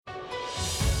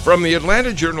From the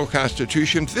Atlanta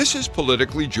Journal-Constitution, this is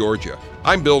Politically Georgia.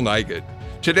 I'm Bill Nigut.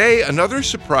 Today, another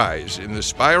surprise in the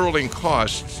spiraling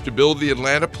costs to build the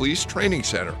Atlanta Police Training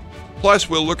Center. Plus,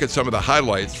 we'll look at some of the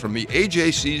highlights from the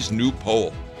AJC's new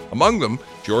poll. Among them,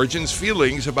 Georgians'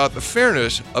 feelings about the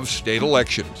fairness of state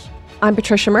elections. I'm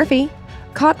Patricia Murphy.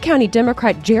 Cobb County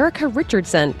Democrat Jerica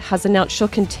Richardson has announced she'll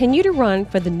continue to run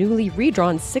for the newly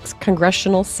redrawn 6th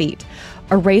congressional seat,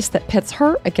 a race that pits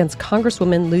her against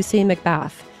Congresswoman Lucy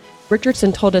McBath.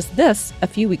 Richardson told us this a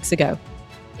few weeks ago.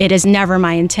 It is never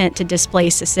my intent to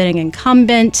displace a sitting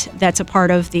incumbent that's a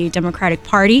part of the Democratic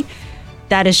Party.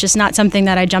 That is just not something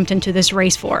that I jumped into this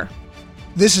race for.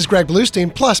 This is Greg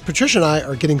Bluestein, plus Patricia and I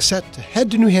are getting set to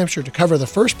head to New Hampshire to cover the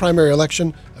first primary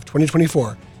election of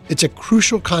 2024. It's a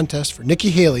crucial contest for Nikki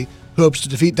Haley, who hopes to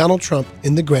defeat Donald Trump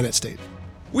in the Granite State.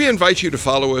 We invite you to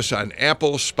follow us on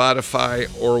Apple, Spotify,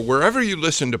 or wherever you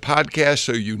listen to podcasts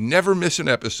so you never miss an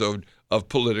episode of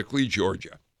Politically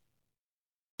Georgia.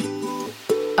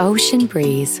 Ocean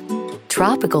breeze,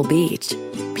 tropical beach,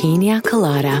 pina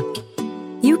colada.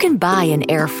 You can buy an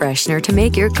air freshener to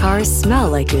make your car smell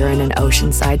like you're in an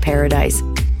oceanside paradise.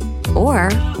 Or,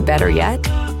 better yet,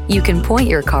 you can point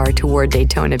your car toward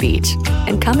Daytona Beach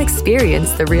and come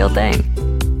experience the real thing.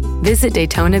 Visit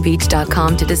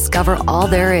DaytonaBeach.com to discover all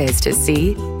there is to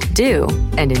see, do,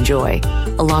 and enjoy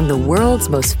along the world's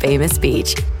most famous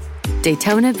beach.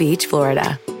 Daytona Beach,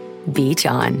 Florida. Beach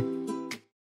on.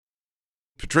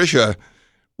 Patricia,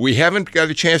 we haven't got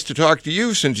a chance to talk to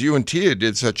you since you and Tia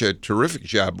did such a terrific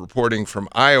job reporting from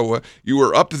Iowa. You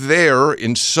were up there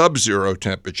in sub-zero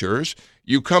temperatures.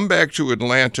 You come back to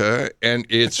Atlanta and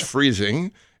it's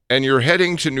freezing, and you're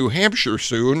heading to New Hampshire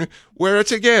soon, where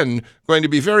it's again going to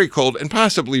be very cold and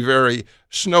possibly very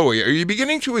snowy. Are you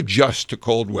beginning to adjust to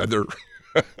cold weather?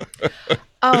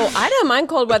 Oh, I don't mind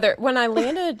cold weather. When I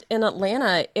landed in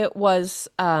Atlanta, it was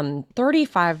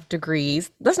 35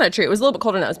 degrees. That's not true. It was a little bit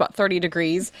colder now. It was about 30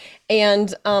 degrees.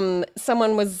 And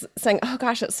someone was saying, oh,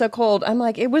 gosh, it's so cold. I'm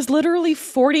like, it was literally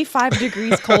 45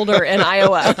 degrees colder in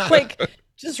Iowa. Like,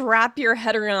 just wrap your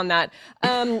head around that.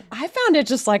 I found it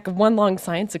just like one long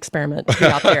science experiment to be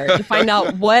out there to find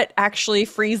out what actually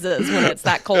freezes when it's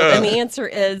that cold. And the answer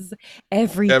is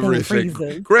everything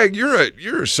freezes. Greg,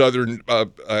 you're a Southern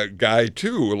guy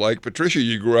too. Like Patricia,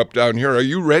 you grew up down here. Are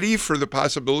you ready for the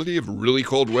possibility of really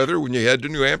cold weather when you head to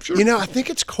New Hampshire? You know, I think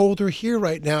it's colder here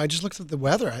right now. I just looked at the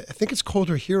weather. I think it's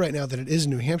colder here right now than it is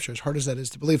in New Hampshire, as hard as that is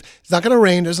to believe. It's not going to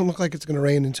rain. It doesn't look like it's going to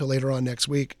rain until later on next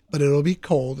week, but it'll be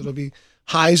cold. It'll be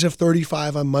highs of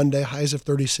 35 on Monday, highs of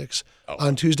 36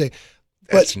 on Tuesday.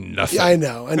 That's nothing. I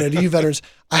know. To you veterans,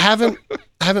 I haven't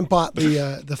bought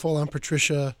the full on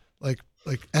Patricia like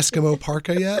Eskimo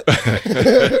parka yet.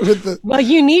 Well,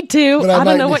 you need to. I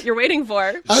don't know what you're waiting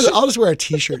for. I'll just wear a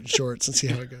t-shirt and shorts and see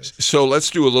how it goes. So let's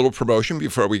do a little promotion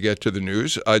before we get to the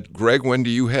news. Greg, when do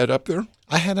you head up there?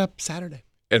 I head up Saturday.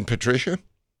 And Patricia?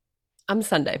 I'm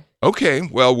Sunday. Okay.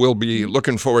 Well, we'll be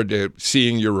looking forward to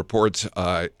seeing your reports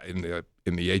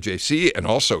in the AJC and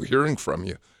also hearing from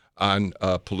you on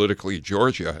Politically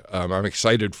Georgia. I'm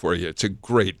excited for you. It's a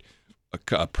great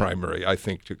primary, I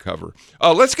think, to cover.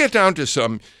 Let's get down to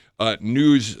some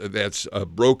news that's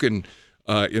broken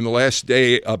in the last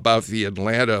day about the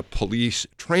Atlanta Police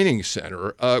Training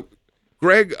Center.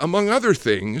 Greg, among other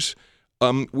things,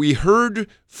 we heard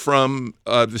from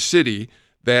the city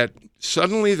that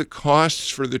suddenly the costs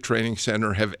for the training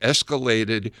center have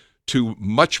escalated to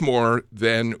much more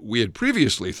than we had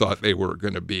previously thought they were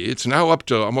going to be. It's now up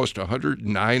to almost $109,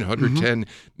 $110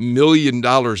 million,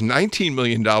 $19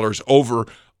 million over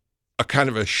a kind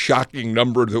of a shocking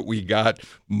number that we got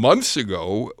months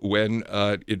ago when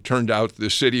it turned out the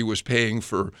city was paying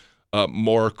for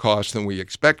more costs than we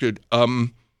expected.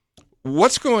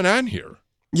 What's going on here?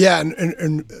 Yeah,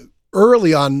 and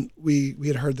early on, we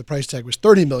had heard the price tag was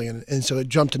 $30 million, and so it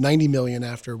jumped to $90 million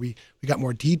after we got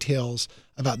more details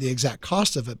about the exact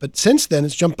cost of it. But since then,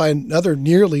 it's jumped by another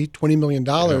nearly $20 million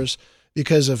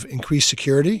because of increased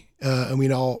security, and we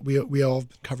all have been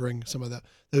covering some of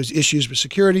those issues with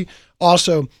security.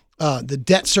 Also, the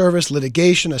debt service,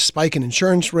 litigation, a spike in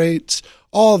insurance rates,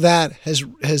 all that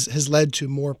has led to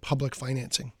more public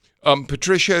financing.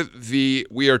 Patricia,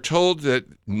 we are told that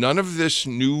none of this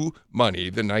new money,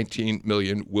 the $19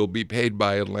 million, will be paid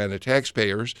by Atlanta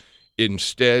taxpayers.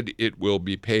 Instead, it will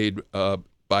be paid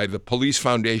by the Police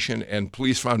Foundation and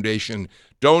Police Foundation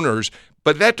donors.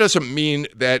 But that doesn't mean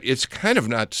that it's kind of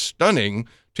not stunning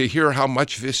to hear how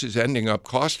much this is ending up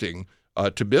costing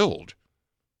to build.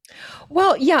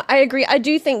 Well, yeah, I agree. I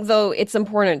do think, though, it's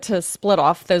important to split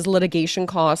off those litigation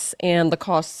costs and the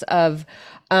costs of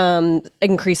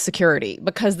increased security,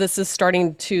 because this is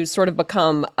starting to sort of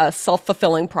become a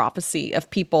self-fulfilling prophecy of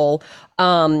people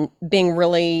being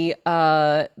really,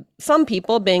 some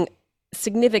people being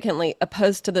significantly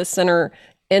opposed to the center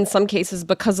in some cases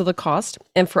because of the cost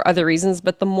and for other reasons.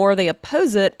 But the more they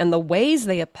oppose it and the ways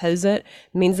they oppose it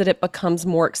means that it becomes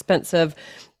more expensive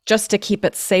just to keep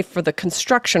it safe for the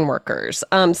construction workers.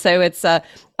 So it's, I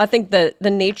think the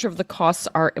nature of the costs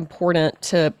are important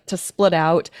to split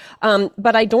out.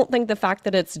 But I don't think the fact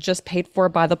that it's just paid for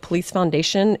by the police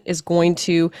foundation is going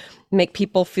to make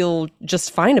people feel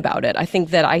just fine about it. I think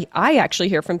that I actually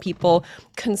hear from people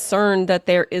concerned that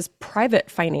there is private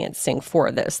financing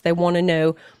for this. They want to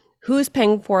know who's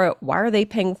paying for it? Why are they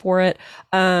paying for it?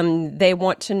 They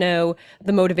want to know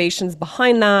the motivations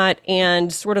behind that,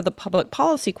 and sort of the public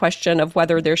policy question of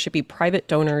whether there should be private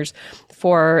donors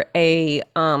for a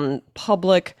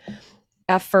public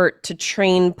effort to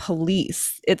train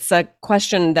police. It's a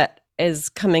question that is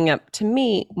coming up to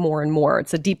me more and more.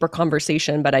 It's a deeper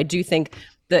conversation, but I do think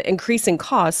the increasing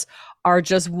costs are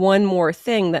just one more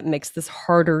thing that makes this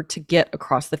harder to get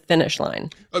across the finish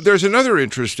line. There's another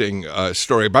interesting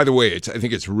story. By the way, I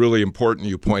think it's really important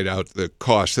you point out the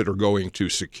costs that are going to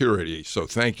security. So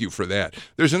thank you for that.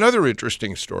 There's another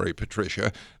interesting story,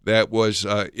 Patricia, that was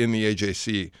in the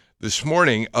AJC this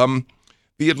morning.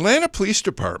 The Atlanta Police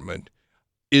Department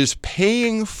is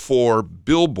paying for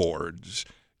billboards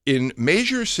in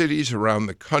major cities around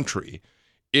the country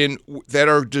that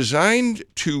are designed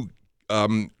to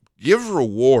give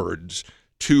rewards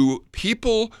to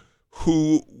people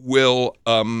who will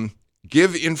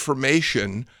give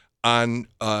information on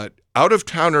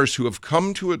out-of-towners who have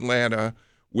come to Atlanta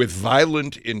with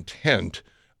violent intent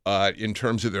in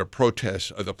terms of their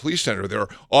protests of the police center. They're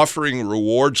offering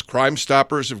rewards. Crime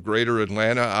Stoppers of Greater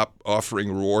Atlanta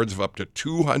offering rewards of up to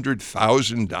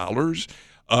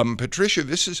 $200,000. Patricia,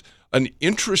 this is an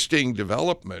interesting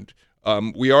development.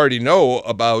 We already know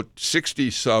about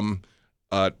 60-some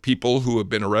people who have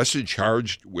been arrested,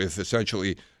 charged with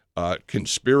essentially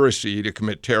conspiracy to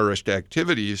commit terrorist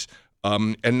activities,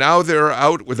 and now they're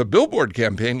out with a billboard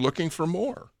campaign looking for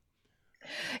more.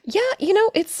 Yeah,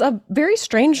 it's a very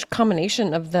strange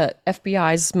combination of the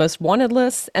FBI's most wanted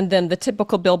list and then the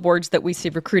typical billboards that we see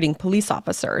recruiting police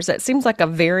officers. It seems like a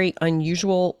very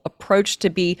unusual approach to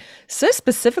be so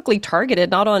specifically targeted,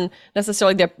 not on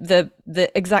necessarily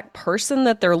the exact person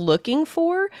that they're looking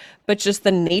for, but just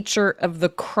the nature of the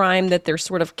crime that they're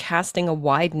sort of casting a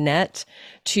wide net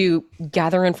to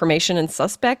gather information and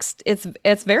suspects.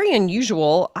 It's very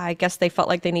unusual. I guess they felt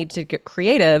like they needed to get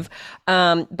creative,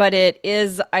 but it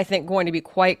is, I think, going to be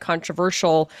quite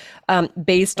controversial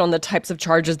based on the types of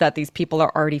charges that these people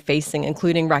are already facing,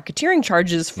 including racketeering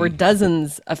charges for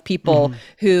dozens of people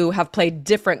who have played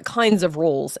different kinds of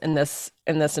roles in this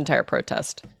entire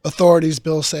protest. Authorities,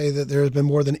 Bill, say that there have been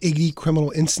more than 80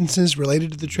 criminal instances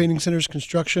related to the training center's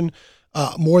construction,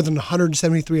 more than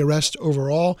 173 arrests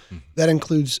overall. That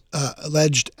includes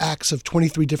alleged acts of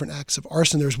 23 different acts of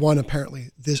arson. There's one apparently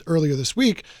earlier this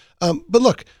week. But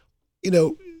look,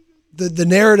 the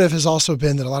narrative has also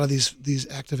been that a lot of these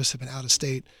activists have been out of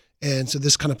state. And so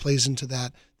this kind of plays into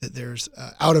that there's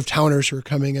out-of-towners who are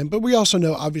coming in. But we also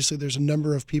know, obviously, there's a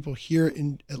number of people here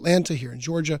in Atlanta, here in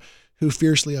Georgia, who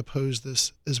fiercely oppose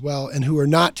this as well, and who are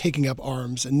not taking up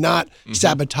arms and not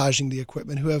sabotaging the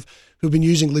equipment, who've been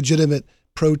using legitimate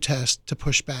protest to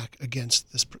push back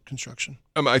against this construction.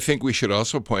 I think we should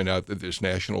also point out that this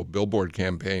national billboard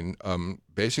campaign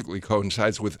basically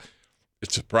coincides with,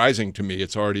 it's surprising to me,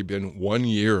 it's already been 1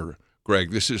 year, Greg.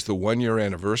 This is the 1-year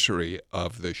anniversary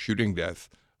of the shooting death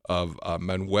of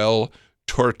Manuel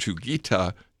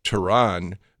Tortuguita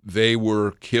Terán. They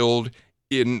were killed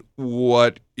in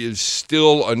what is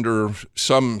still under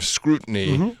some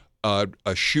scrutiny,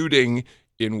 a shooting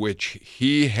in which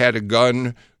he had a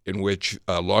gun, in which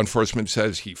law enforcement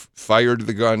says he fired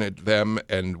the gun at them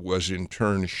and was in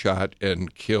turn shot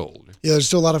and killed. Yeah, there's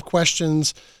still a lot of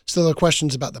questions,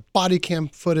 about the body cam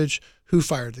footage, who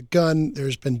fired the gun.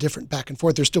 There's been different back and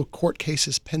forth. There's still court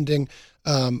cases pending.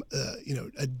 A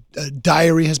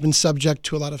diary has been subject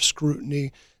to a lot of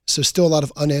scrutiny. So still a lot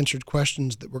of unanswered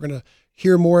questions that we're going to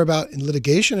hear more about in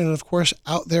litigation and, of course,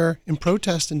 out there in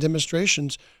protests and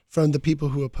demonstrations from the people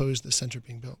who oppose the center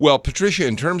being built. Well, Patricia,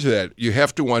 in terms of that, you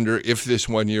have to wonder if this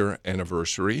 1-year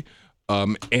anniversary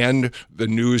and the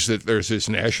news that there's this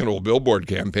national billboard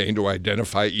campaign to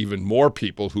identify even more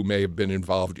people who may have been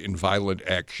involved in violent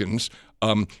actions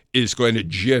is going to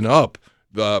gin up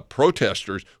the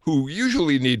protesters, who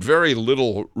usually need very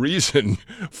little reason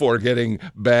for getting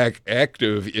back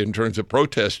active in terms of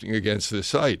protesting against the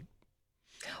site.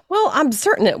 Well, I'm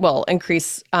certain it will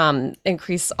increase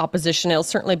opposition. It'll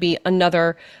certainly be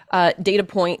another data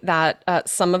point that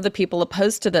some of the people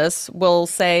opposed to this will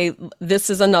say this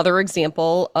is another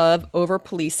example of over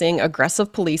policing,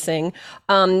 aggressive policing.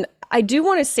 I do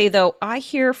want to say, though, I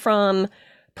hear from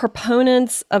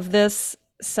proponents of this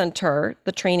center,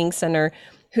 the training center,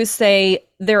 who say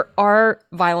there are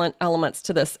violent elements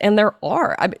to this. And there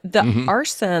are. The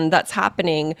arson that's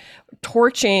happening,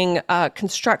 torching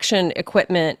construction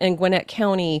equipment in Gwinnett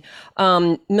County,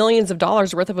 millions of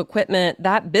dollars worth of equipment,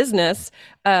 that business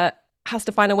has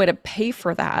to find a way to pay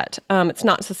for that. It's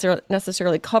not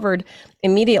necessarily covered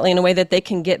immediately in a way that they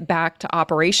can get back to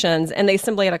operations. And they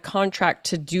simply had a contract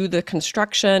to do the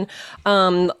construction.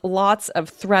 Lots of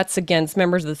threats against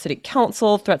members of the city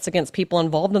council, threats against people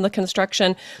involved in the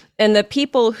construction. And the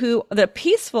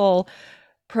peaceful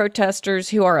protesters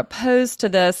who are opposed to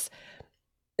this,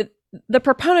 the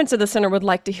proponents of the center would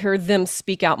like to hear them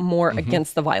speak out more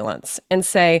against the violence and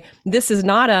say, this is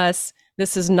not us.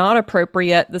 This is not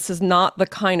appropriate. This is not the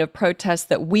kind of protest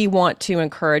that we want to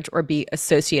encourage or be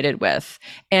associated with.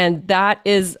 And that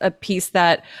is a piece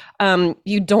that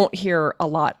you don't hear a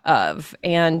lot of.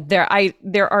 And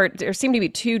there seem to be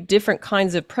two different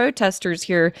kinds of protesters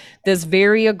here. This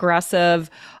very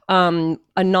aggressive,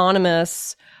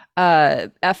 anonymous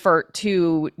effort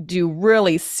to do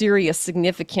really serious,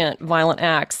 significant, violent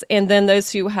acts, and then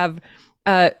those who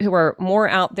are more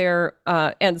out there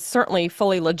and certainly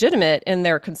fully legitimate in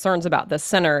their concerns about the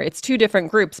center. It's two different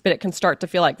groups, but it can start to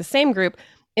feel like the same group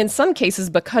in some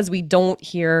cases because we don't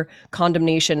hear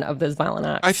condemnation of those violent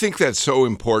acts. I think that's so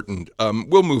important.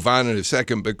 We'll move on in a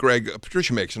second, but Greg,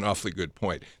 Patricia makes an awfully good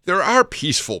point. There are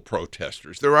peaceful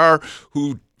protesters. There are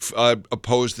who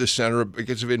oppose the center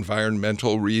because of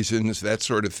environmental reasons, that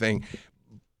sort of thing.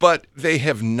 But they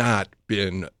have not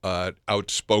been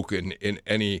outspoken in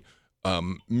any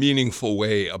meaningful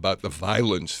way about the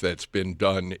violence that's been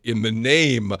done in the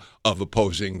name of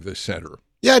opposing the center.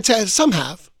 Yeah, some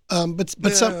have, but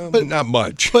some, but not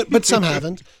much. But some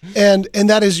haven't, and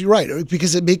that is, you're right,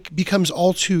 because it becomes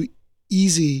all too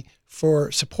easy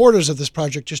for supporters of this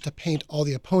project just to paint all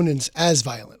the opponents as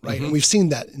violent, right? And we've seen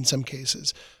that in some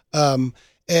cases, and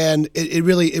it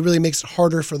really makes it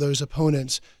harder for those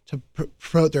opponents to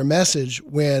promote their message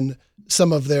when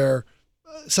some other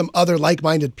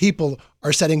like-minded people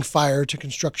are setting fire to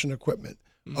construction equipment,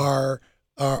 are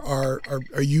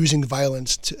using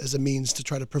violence as a means to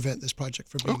try to prevent this project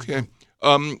from being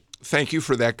okay. Thank you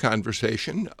for that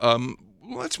conversation.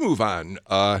 Let's move on.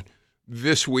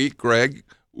 This week, Greg,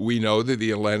 we know that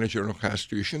the Atlanta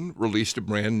Journal-Constitution released a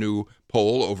brand new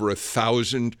poll. Over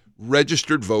 1,000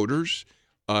 registered voters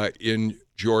in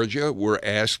Georgia were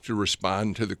asked to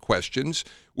respond to the questions.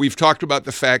 We've talked about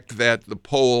the fact that the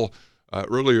poll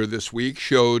earlier this week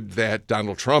showed that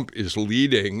Donald Trump is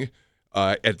leading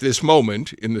at this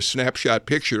moment in the snapshot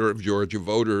picture of Georgia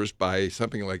voters by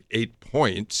something like 8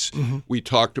 points. We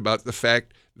talked about the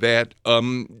fact that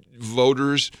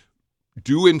voters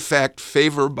do, in fact,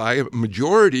 favor by a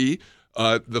majority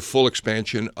the full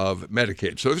expansion of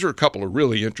Medicaid. So those are a couple of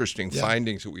really interesting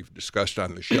findings that we've discussed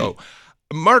on the show.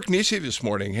 Mark Nisi this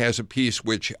morning has a piece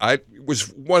which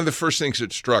was one of the first things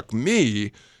that struck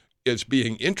me as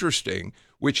being interesting,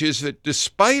 which is that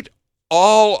despite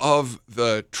all of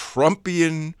the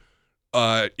Trumpian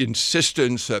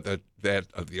insistence that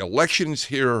the elections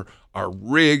here are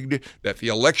rigged, that the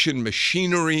election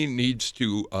machinery needs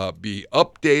to be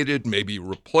updated, maybe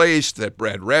replaced, that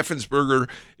Brad Raffensperger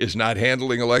is not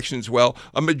handling elections well,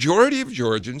 a majority of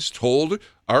Georgians told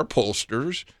our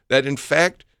pollsters that, in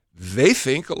fact, they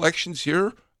think elections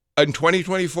here in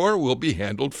 2024 will be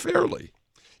handled fairly.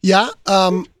 Yeah.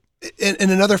 And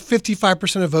another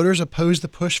 55% of voters oppose the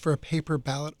push for a paper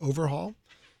ballot overhaul.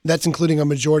 That's including a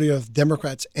majority of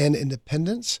Democrats and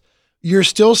independents. You're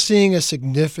still seeing a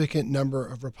significant number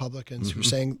of Republicans who are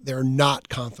saying they're not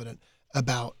confident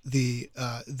about the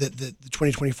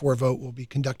 2024 vote will be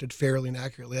conducted fairly and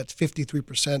accurately. That's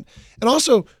 53%. And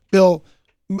also, Bill,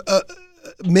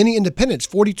 many independents,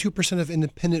 42% of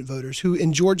independent voters who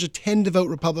in Georgia tend to vote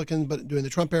Republican, but during the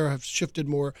Trump era have shifted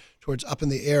more towards up in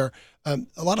the air.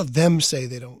 A lot of them say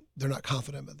they're not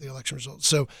confident about the election results.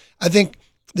 So I think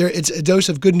it's a dose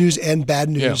of good news and bad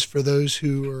news for those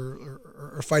who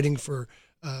are fighting for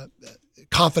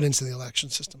confidence in the election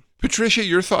system. Patricia,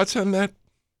 your thoughts on that?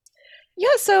 Yeah,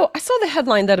 so I saw the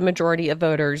headline that a majority of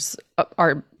voters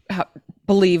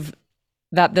believe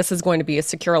that this is going to be a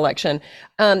secure election.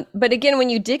 But again, when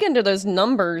you dig into those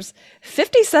numbers,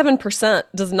 57%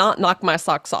 does not knock my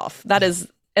socks off. That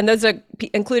is, and those are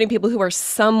including people who are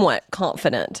somewhat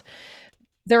confident.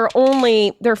 there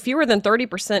are fewer than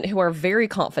 30% who are very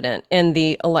confident in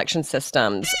the election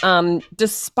systems,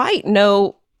 despite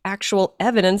no actual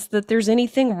evidence that there's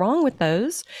anything wrong with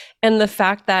those. And the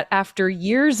fact that after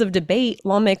years of debate,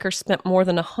 lawmakers spent more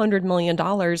than $100 million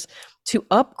to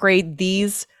upgrade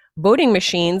these voting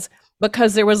machines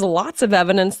because there was lots of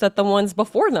evidence that the ones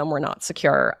before them were not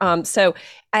secure.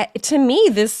 To me,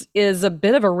 this is a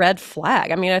bit of a red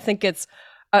flag. I mean, I think it's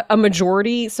a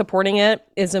majority supporting it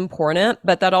is important,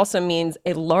 but that also means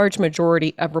a large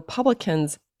majority of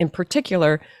Republicans in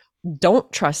particular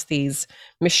don't trust these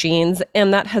machines.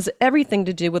 And that has everything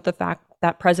to do with the fact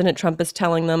that President Trump is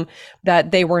telling them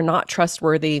that they were not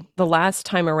trustworthy the last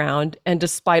time around. And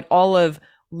despite all of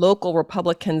local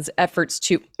Republicans' efforts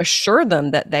to assure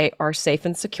them that they are safe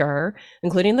and secure,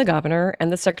 including the governor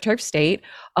and the Secretary of State,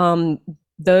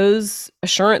 those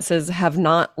assurances have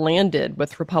not landed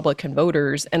with Republican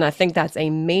voters. And I think that's a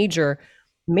major,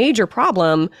 major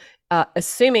problem,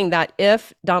 assuming that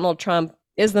if Donald Trump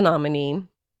is the nominee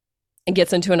and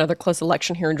gets into another close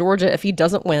election here in Georgia, if he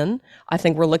doesn't win, I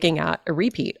think we're looking at a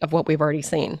repeat of what we've already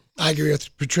seen. I agree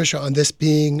with Patricia on this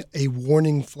being a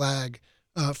warning flag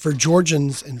for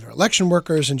Georgians and for election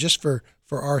workers and just for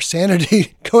our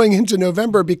sanity going into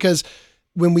November, because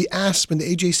when the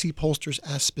AJC pollsters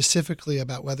asked specifically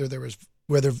about whether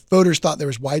voters thought there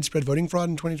was widespread voting fraud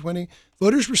in 2020,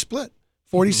 voters were split.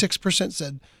 46%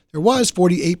 said there was,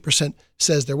 48%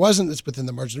 says there wasn't. It's within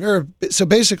the margin of error. So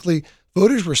basically,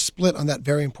 voters were split on that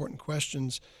very important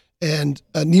questions. And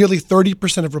nearly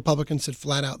 30% of Republicans said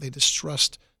flat out they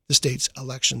distrust the state's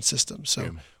election system.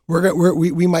 So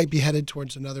we might be headed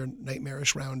towards another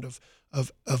nightmarish round of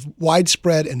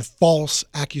widespread and false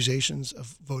accusations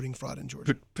of voting fraud in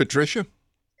Georgia. Patricia?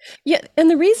 Yeah, and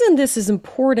the reason this is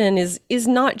important is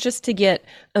not just to get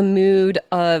a mood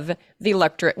of the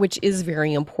electorate, which is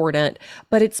very important,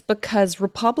 but it's because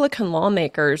Republican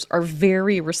lawmakers are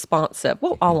very responsive.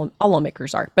 Well, all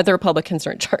lawmakers are, but the Republicans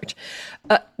are in charge.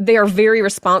 They are very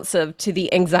responsive to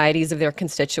the anxieties of their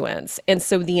constituents. And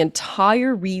so the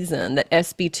entire reason that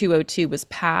SB 202 was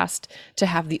passed to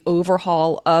have the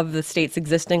overhaul of the state's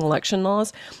existing election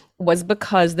laws was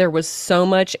because there was so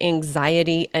much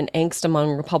anxiety and angst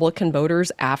among Republican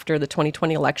voters after the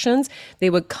 2020 elections. They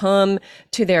would come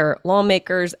to their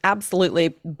lawmakers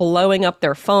absolutely blowing up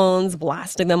their phones,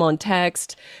 blasting them on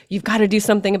text. You've got to do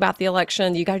something about the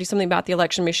election. You got to do something about the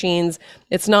election machines.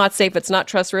 It's not safe. It's not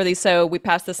trustworthy. So we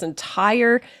passed this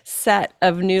entire set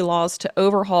of new laws to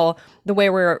overhaul the way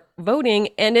we're voting,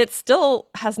 and it still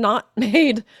has not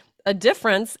made a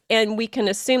difference, and we can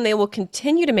assume they will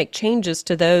continue to make changes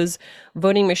to those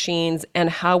voting machines and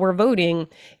how we're voting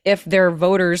if their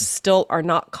voters still are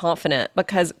not confident,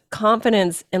 because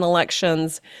confidence in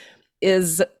elections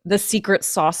is the secret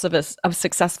sauce of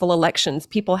successful elections.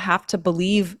 People have to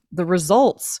believe the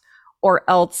results, or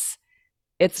else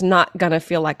it's not going to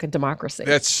feel like a democracy.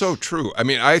 That's so true. I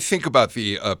mean, I think about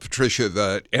Patricia,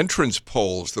 the entrance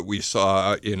polls that we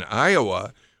saw in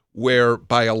Iowa, where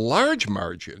by a large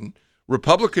margin,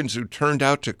 Republicans who turned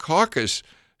out to caucus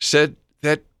said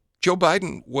that Joe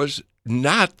Biden was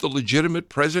not the legitimate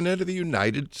president of the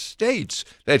United States,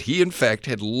 that he, in fact,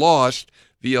 had lost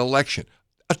the election.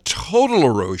 A total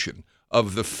erosion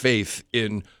of the faith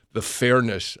in the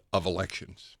fairness of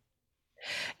elections.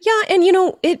 Yeah, and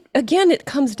it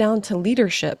comes down to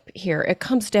leadership here. It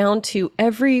comes down to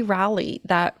every rally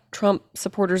that Trump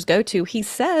supporters go to. He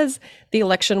says the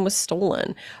election was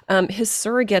stolen. His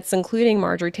surrogates, including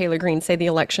Marjorie Taylor Greene, say the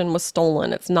election was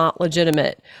stolen. It's not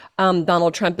legitimate.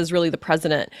 Donald Trump is really the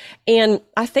president. And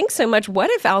I think so much,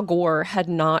 what if Al Gore had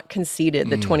not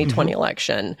conceded the 2020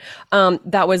 election?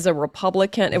 That was a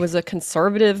Republican. It was a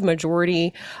conservative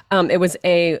majority. It was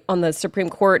on the Supreme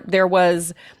Court, there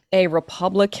was a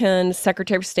Republican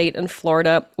Secretary of State in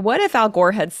Florida. What if Al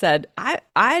Gore had said,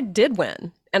 I did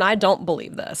win, and I don't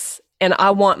believe this, and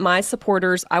I want my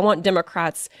supporters, I want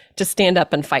Democrats to stand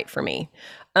up and fight for me?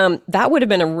 That would have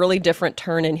been a really different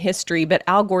turn in history. But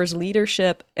Al Gore's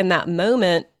leadership in that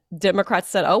moment, Democrats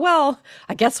said, oh, well,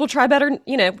 I guess we'll try better,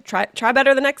 try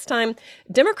better the next time.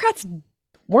 Democrats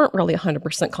weren't really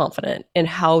 100% confident in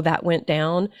how that went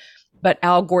down. But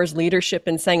Al Gore's leadership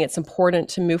in saying it's important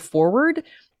to move forward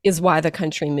is why the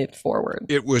country moved forward.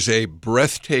 It was a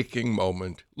breathtaking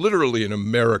moment, literally in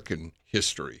American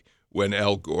history, when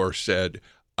Al Gore said,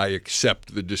 I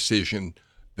accept the decision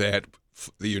that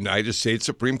the United States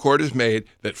Supreme Court has made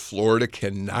that Florida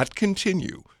cannot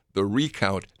continue the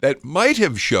recount that might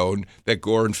have shown that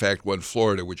Gore, in fact, won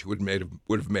Florida, which would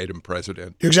have made him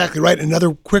president. You're exactly right.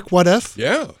 Another quick what if?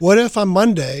 Yeah. What if on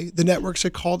Monday the networks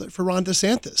had called it for Ron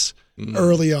DeSantis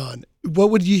early on?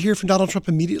 what would you hear from Donald Trump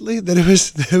immediately? That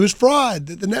it was fraud,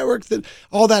 that the network, that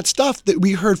all that stuff that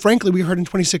we heard in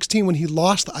 2016 when he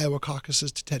lost the Iowa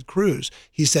caucuses to Ted Cruz.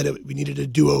 He said we needed a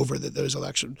do-over, that the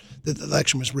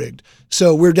election was rigged.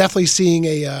 So we're definitely seeing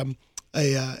a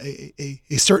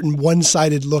certain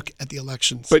one-sided look at the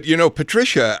elections. But,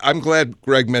 Patricia, I'm glad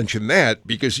Greg mentioned that,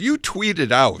 because you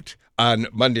tweeted out on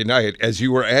Monday night as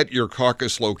you were at your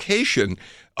caucus location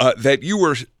that you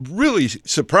were really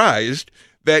surprised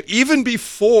that even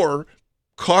before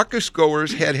caucus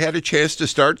goers had a chance to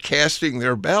start casting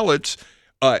their ballots,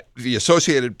 the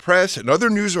Associated Press and other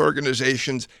news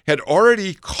organizations had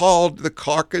already called the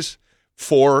caucus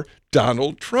for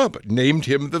Donald Trump, named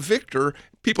him the victor.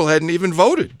 People hadn't even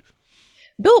voted.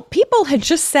 Bill, people had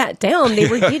just sat down. They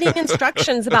were getting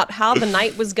instructions about how the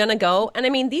night was going to go. And I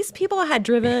mean, these people had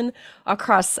driven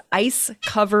across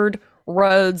ice-covered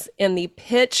roads in the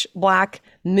pitch black,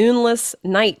 moonless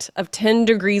night of 10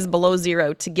 degrees below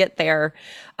zero to get there.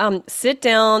 Sit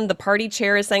down. The party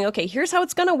chair is saying, okay, here's how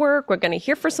it's going to work. We're going to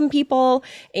hear from some people,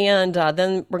 and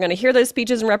then we're going to hear those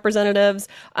speeches and representatives.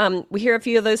 We hear a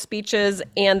few of those speeches,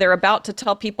 and they're about to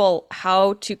tell people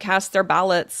how to cast their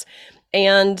ballots.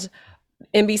 And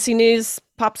NBC News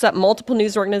pops up, multiple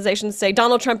news organizations say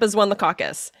Donald Trump has won the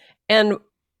caucus. And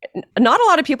not a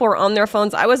lot of people were on their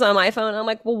phones. I was on my phone. I'm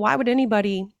like, well, why would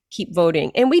anybody keep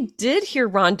voting? And we did hear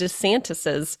Ron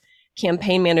DeSantis's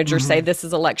campaign manager say this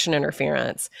is election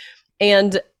interference.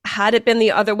 And had it been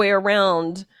the other way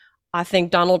around, I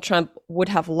think Donald Trump would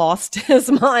have lost his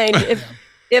mind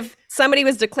if somebody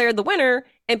was declared the winner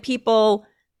and people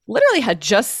literally had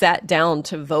just sat down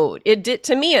to vote.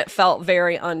 To me, it felt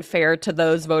very unfair to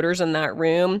those voters in that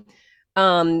room.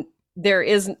 There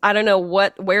is, I don't know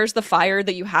where's the fire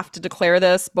that you have to declare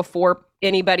this before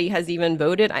anybody has even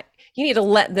voted. You need to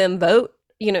let them vote,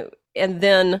 and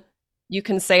then you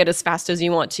can say it as fast as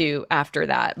you want to after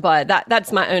that. But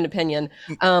that's my own opinion.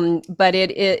 But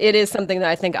it is something that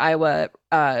I think Iowa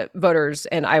voters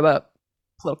and Iowa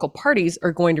political parties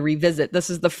are going to revisit. This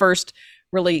is the first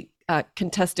really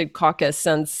contested caucus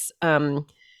since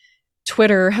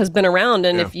Twitter has been around.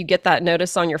 And if you get that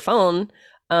notice on your phone,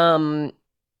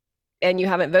 and you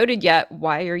haven't voted yet,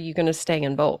 why are you going to stay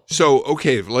and vote? So,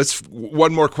 okay,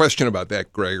 one more question about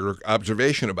that, Greg, or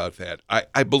observation about that.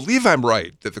 I believe I'm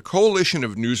right that the coalition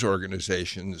of news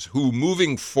organizations who,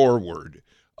 moving forward,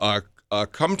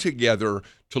 come together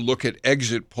to look at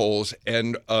exit polls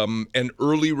and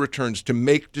early returns to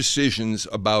make decisions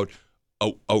about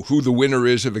who the winner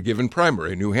is of a given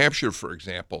primary. In New Hampshire, for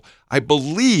example, I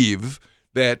believe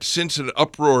that since an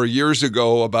uproar years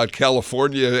ago about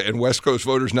California and West Coast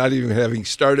voters not even having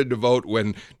started to vote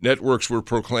when networks were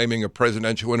proclaiming a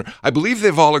presidential winner, I believe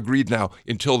they've all agreed now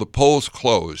until the polls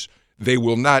close, they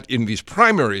will not, in these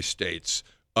primary states,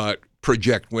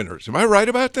 project winners. Am I right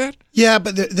about that? Yeah,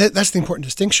 but that's the important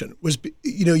distinction.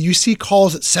 You see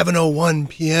calls at 7:01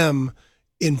 p.m.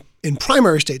 in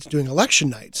primary states during election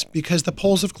nights because the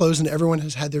polls have closed and everyone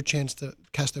has had their chance to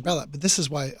cast their ballot. But this is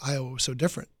why Iowa was so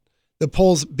different. The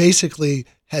polls basically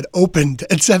had opened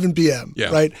at 7 p.m.,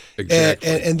 right? Exactly.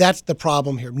 And that's the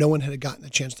problem here. No one had gotten a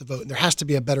chance to vote. And there has to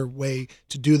be a better way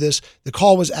to do this. The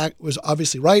call was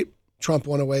obviously right. Trump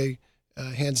won away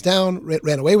hands down,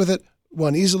 ran away with it,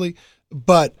 won easily.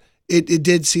 But it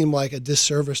did seem like a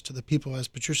disservice to the people, as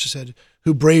Patricia said,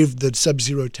 who braved the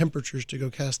sub-zero temperatures to go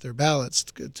cast their ballots,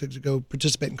 to go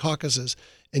participate in caucuses.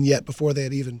 And yet before they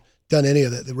had even done any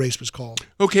of that, the race was called.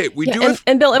 Okay,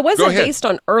 and Bill, it wasn't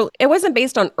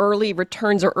based on early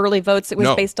returns or early votes. It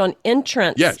was based on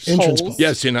entrance polls.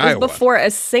 Yes, in Iowa. Before a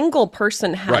single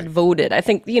person had voted. I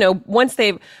think, once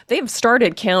they've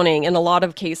started counting in a lot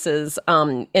of cases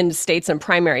in states and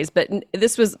primaries, but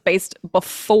this was based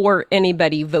before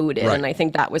anybody voted. And I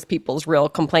think that was people's real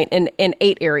complaint in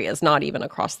 8 areas, not even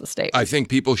across the state. I think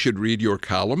people should read your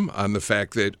column on the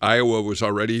fact that Iowa was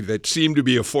already, that seemed to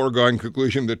be a foregone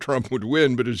conclusion that Trump would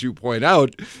win, but as you point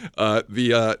out,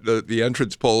 the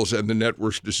entrance polls and the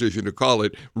network's decision to call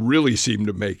it really seem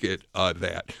to make it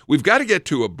that. We've got to get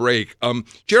to a break.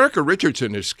 Jerica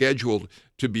Richardson is scheduled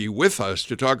to be with us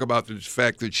to talk about the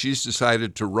fact that she's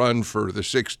decided to run for the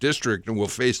 6th District and will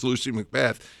face Lucy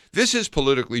McBath. This is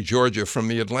Politically Georgia from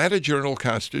the Atlanta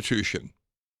Journal-Constitution.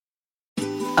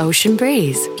 Ocean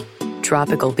breeze,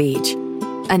 tropical beach.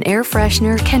 An air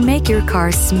freshener can make your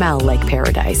car smell like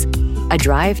paradise. A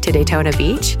drive to Daytona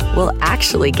Beach will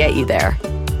actually get you there.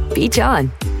 Beach on.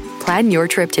 Plan your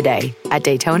trip today at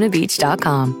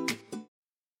DaytonaBeach.com.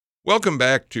 Welcome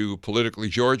back to Politically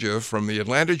Georgia from the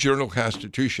Atlanta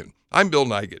Journal-Constitution. I'm Bill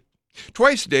Nigut.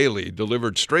 Twice daily,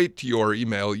 delivered straight to your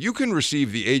email, you can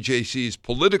receive the AJC's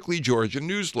Politically Georgia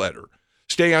newsletter.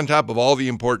 Stay on top of all the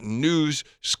important news,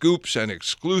 scoops, and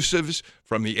exclusives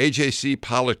from the AJC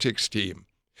Politics team.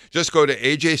 Just go to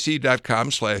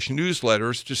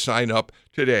ajc.com/newsletters to sign up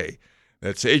today.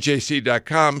 That's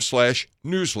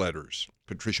ajc.com/newsletters.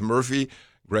 Patricia Murphy,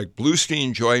 Greg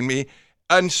Bluestein join me,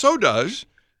 and so does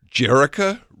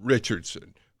Jerica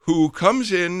Richardson, who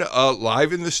comes in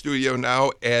live in the studio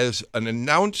now as an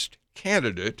announced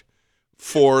candidate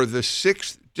for the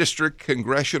 6th District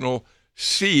Congressional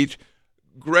seat.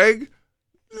 Greg,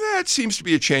 that seems to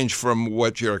be a change from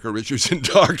what Jerica Richardson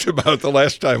talked about the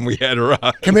last time we had her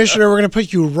on. Commissioner, we're going to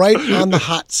put you right on the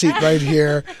hot seat right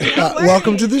here.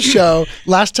 Welcome to the show.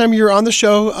 Last time you were on the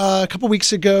show a couple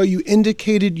weeks ago, you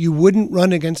indicated you wouldn't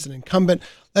run against an incumbent.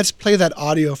 Let's play that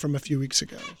audio from a few weeks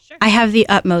ago. I have the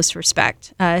utmost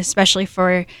respect, especially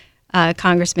for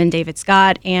Congressman David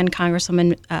Scott and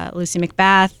Congresswoman Lucy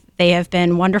McBath. They have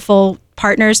been wonderful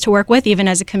partners to work with, even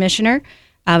as a commissioner.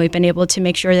 We've been able to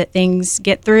make sure that things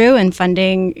get through and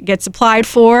funding gets applied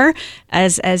for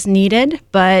as needed.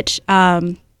 But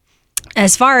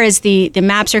as far as the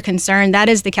maps are concerned, that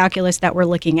is the calculus that we're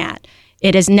looking at.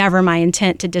 It is never my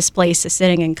intent to displace a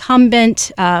sitting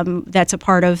incumbent. That's a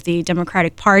part of the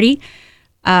Democratic Party.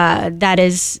 That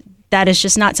is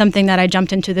just not something that I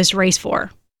jumped into this race for.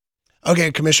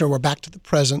 Okay, Commissioner, we're back to the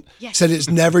present. Yes. Said it's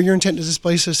never your intent to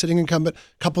displace a sitting incumbent. A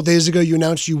couple days ago, you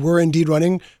announced you were indeed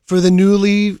running for the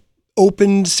newly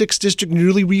opened 6th District,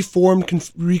 newly reformed,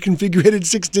 reconfigured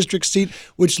 6th District seat,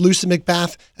 which Lucy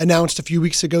McBath announced a few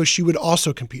weeks ago she would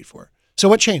also compete for. So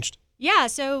what changed? Yeah,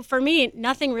 so for me,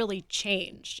 nothing really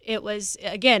changed. It was,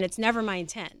 again, it's never my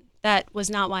intent. That was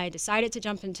not why I decided to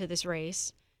jump into this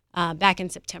race back in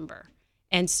September.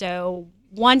 And so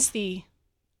once the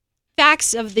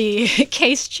facts of the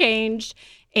case changed,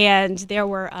 and there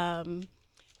were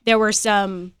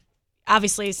some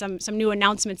new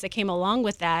announcements that came along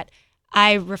with that,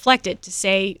 I reflected to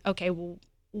say, okay, well,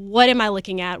 what am I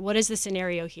looking at? What is the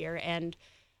scenario here? And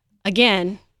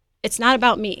again, it's not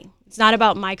about me. It's not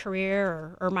about my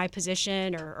career or my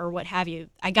position or what have you.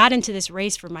 I got into this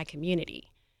race for my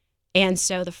community. And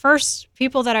so the first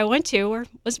people that I went to were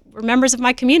members of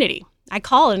my community. I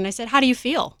called and I said, how do you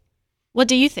feel? What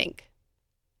do you think?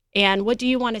 And what do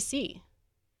you want to see?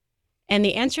 And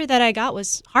the answer that I got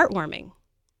was heartwarming.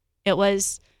 It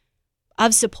was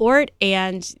of support,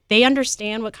 and they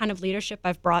understand what kind of leadership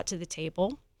I've brought to the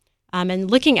table.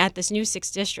 And looking at this new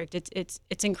 6th District,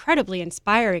 it's incredibly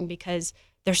inspiring because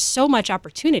there's so much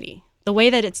opportunity. The way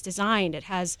that it's designed, it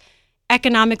has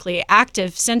economically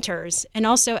active centers and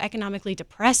also economically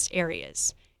depressed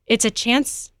areas. It's a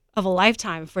chance of a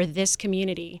lifetime for this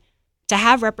community to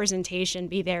have representation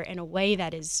be there in a way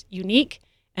that is unique,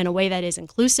 in a way that is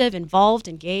inclusive, involved,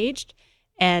 engaged.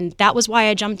 And that was why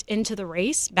I jumped into the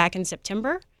race back in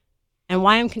September, and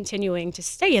why I'm continuing to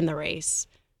stay in the race,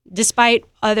 despite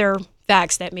other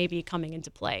facts that may be coming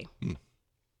into play.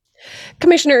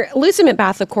 Commissioner, Lucy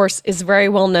McBath, of course, is very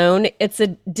well known. It's a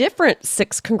different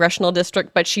 6th congressional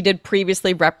district, but she did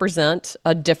previously represent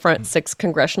a different 6th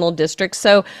congressional district.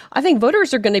 So I think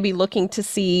voters are going to be looking to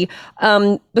see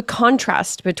the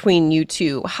contrast between you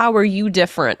two. How are you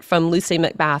different from Lucy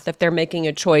McBath if they're making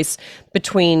a choice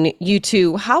between you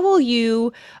two? How will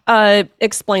you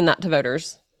explain that to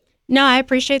voters? No, I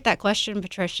appreciate that question,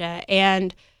 Patricia,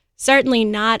 and certainly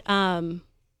not.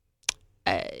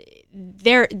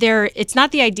 It's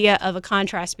not the idea of a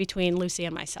contrast between Lucy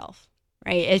and myself,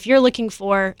 right? If you're looking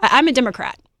for, I'm a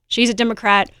Democrat. She's a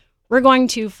Democrat. We're going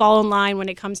to fall in line when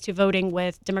it comes to voting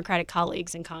with Democratic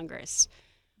colleagues in Congress.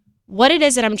 What it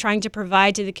is that I'm trying to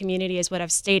provide to the community is what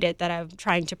I've stated that I'm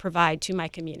trying to provide to my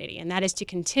community, and that is to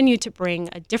continue to bring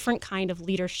a different kind of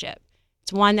leadership.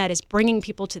 It's one that is bringing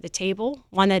people to the table,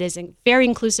 one that is very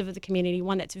inclusive of the community,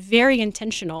 one that's very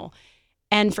intentional.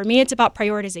 And for me, it's about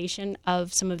prioritization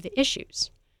of some of the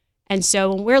issues. And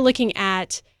so when we're looking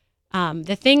at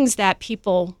the things that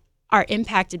people are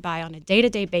impacted by on a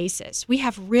day-to-day basis, we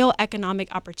have real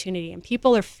economic opportunity, and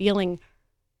people are feeling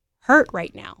hurt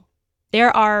right now.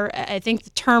 There are, I think the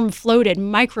term floated,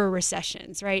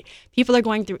 micro-recessions, right? People are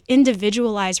going through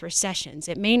individualized recessions.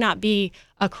 It may not be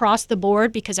across the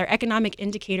board because our economic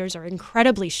indicators are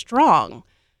incredibly strong,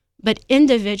 but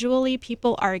individually,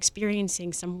 people are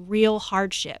experiencing some real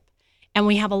hardship. And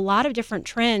we have a lot of different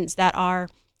trends that are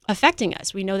affecting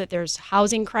us. We know that there's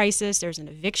housing crisis, there's an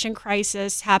eviction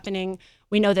crisis happening.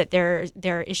 We know that there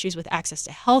are issues with access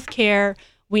to health care.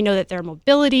 We know that there are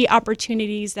mobility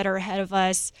opportunities that are ahead of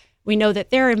us. We know that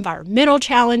there are environmental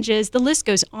challenges. The list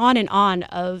goes on and on.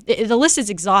 The list is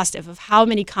exhaustive of how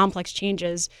many complex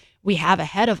changes we have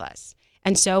ahead of us.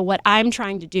 And so what I'm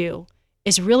trying to do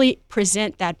is really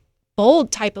present that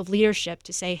bold type of leadership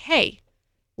to say, hey,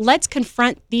 let's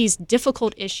confront these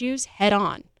difficult issues head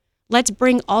on. Let's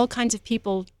bring all kinds of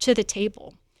people to the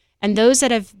table. And those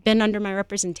that have been under my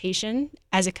representation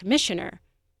as a commissioner,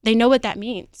 they know what that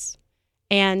means.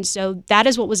 And so that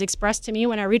is what was expressed to me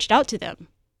when I reached out to them.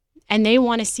 And they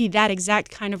want to see that exact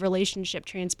kind of relationship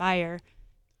transpire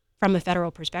from a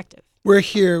federal perspective. We're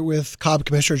here with Cobb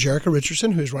Commissioner Jerica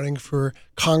Richardson, who is running for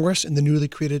Congress in the newly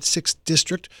created 6th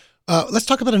District. Let's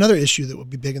talk about another issue that will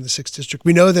be big in the 6th District.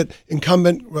 We know that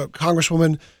incumbent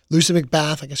Congresswoman Lucy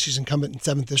McBath, I guess she's incumbent in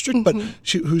 7th District, but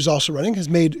who's also running, has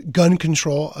made gun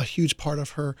control a huge part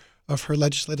of her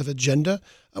legislative agenda.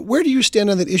 Where do you stand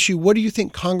on that issue? What do you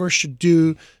think Congress should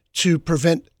do to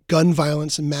prevent gun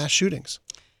violence and mass shootings?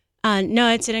 No,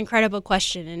 it's an incredible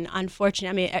question, and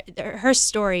unfortunately, I mean, her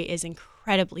story is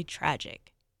incredibly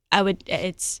tragic.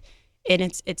 It's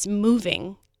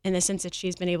moving in the sense that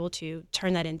she's been able to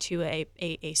turn that into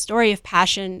a story of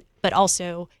passion, but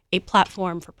also a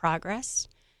platform for progress,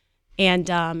 and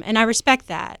I respect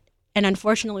that. And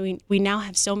unfortunately, we now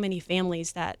have so many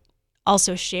families that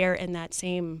also share in that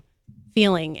same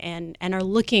feeling and are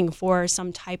looking for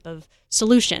some type of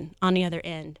solution on the other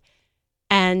end.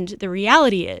 And the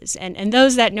reality is, and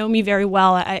those that know me very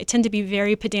well, I tend to be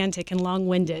very pedantic and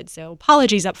long-winded, so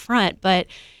apologies up front, but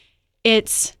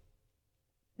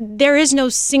there is no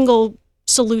single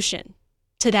solution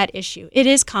to that issue. It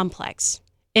is complex.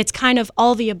 It's kind of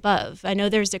all the above. I know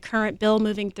there's a current bill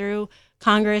moving through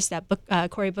Congress that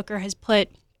Cory Booker has put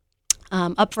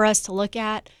up for us to look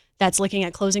at, that's looking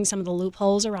at closing some of the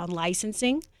loopholes around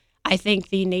licensing. I think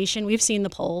the nation, we've seen the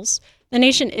polls, the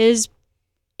nation is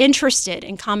interested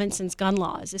in common sense gun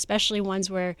laws, especially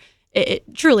ones where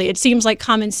it truly seems like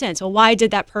common sense. Well, why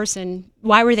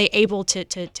were they able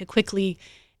to quickly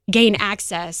gain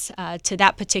access to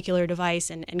that particular device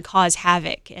and cause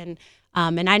havoc? And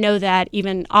I know that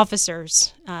even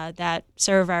officers that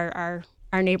serve our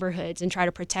neighborhoods and try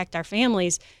to protect our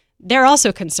families, they're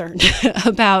also concerned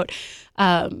about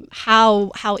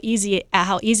how easy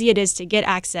it is to get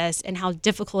access and how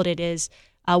difficult it is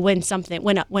when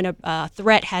a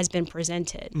threat has been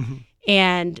presented. Mm-hmm.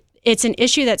 And it's an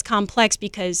issue that's complex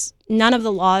because none of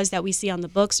the laws that we see on the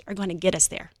books are going to get us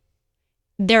there.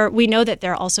 We know that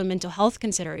there are also mental health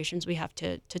considerations we have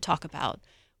to talk about.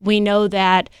 We know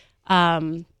that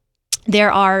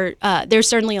there's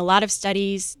certainly a lot of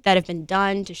studies that have been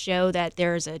done to show that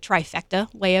there's a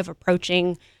trifecta way of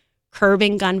approaching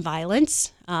curbing gun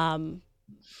violence.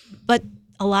 But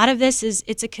a lot of this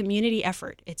it's a community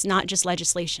effort. It's not just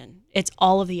legislation. It's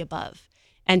all of the above.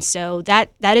 And so that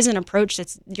is an approach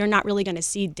you're not really going to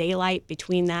see daylight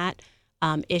between that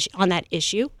on that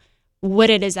issue.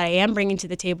 What it is that I am bringing to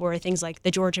the table are things like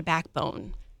the Georgia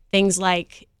backbone, things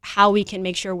like how we can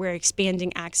make sure we're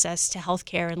expanding access to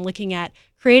healthcare and looking at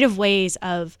creative ways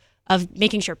of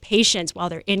making sure patients, while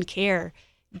they're in care,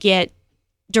 get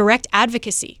direct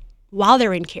advocacy while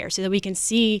they're in care so that we can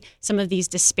see some of these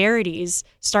disparities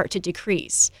start to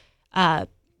decrease.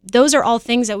 Those are all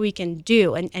things that we can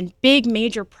do and big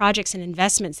major projects and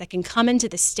investments that can come into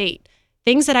the state,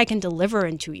 things that I can deliver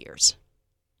in 2 years.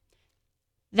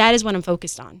 That is what I'm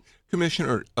focused on.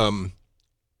 Commissioner,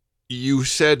 you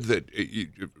said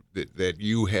that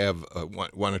you have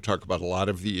want to talk about a lot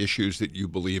of the issues that you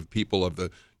believe people of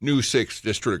the new 6th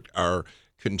District are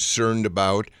concerned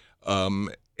about,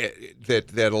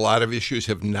 that a lot of issues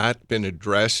have not been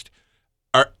addressed.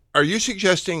 Are you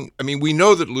suggesting, I mean, we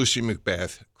know that Lucy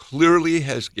McBath clearly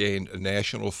has gained a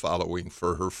national following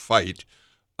for her fight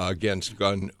against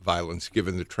gun violence,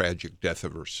 given the tragic death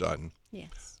of her son.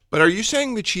 Yes. But are you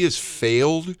saying that she has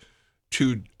failed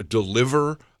to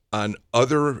deliver on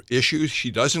other issues?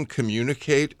 She doesn't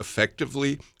communicate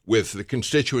effectively with the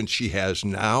constituents she has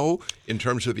now in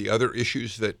terms of the other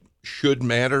issues that should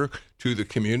matter to the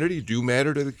community, do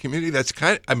matter to the community?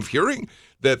 I'm hearing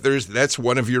that that's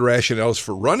one of your rationales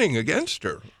for running against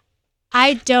her.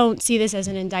 I don't see this as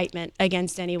an indictment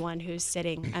against anyone who's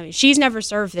sitting. I mean, she's never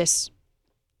served this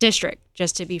district,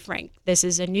 just to be frank. This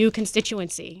is a new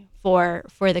constituency for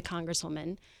the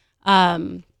Congresswoman.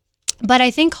 But I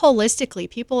think holistically,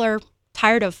 people are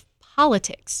tired of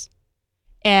politics,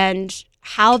 and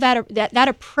how that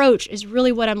approach is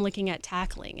really what I'm looking at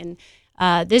tackling.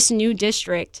 And this new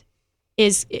district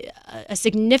is a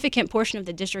significant portion of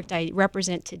the district I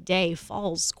represent today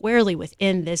falls squarely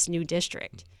within this new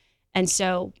district. And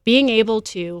so being able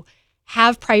to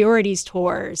have priorities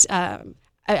tours,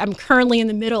 I'm currently in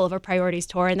the middle of a priorities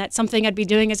tour, and that's something I'd be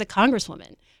doing as a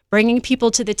Congresswoman, bringing people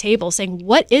to the table, saying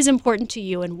what is important to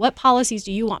you and what policies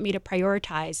do you want me to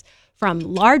prioritize, from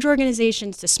large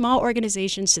organizations to small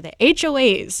organizations to the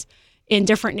HOAs in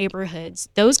different neighborhoods.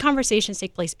 Those conversations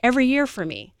take place every year for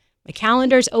me. My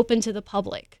calendar's open to the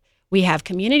public. We have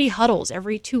community huddles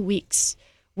every 2 weeks.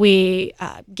 We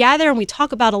gather and we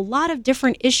talk about a lot of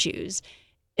different issues,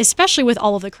 especially with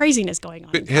all of the craziness going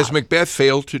on. But has Macbeth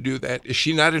failed to do that? Is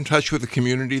she not in touch with the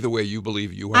community the way you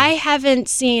believe you are? I haven't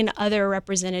seen other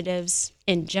representatives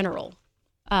in general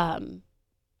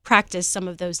practice some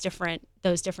of those different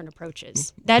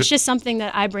approaches. That's just something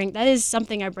that I bring. That is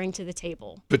something I bring to the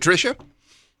table. Patricia?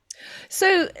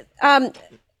 So,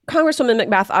 Congresswoman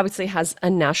McBath obviously has a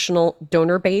national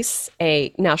donor base,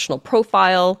 a national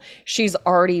profile. She's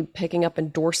already picking up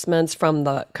endorsements from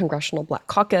the Congressional Black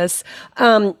Caucus.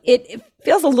 It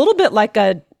feels a little bit like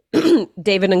a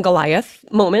David and Goliath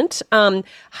moment.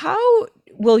 How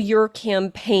will your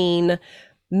campaign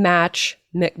match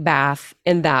McBath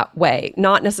in that way?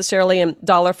 Not necessarily in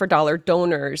dollar for dollar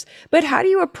donors, but how do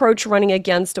you approach running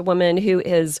against a woman who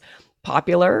is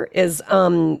popular, is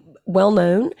well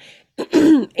known,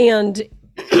 and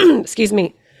excuse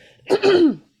me,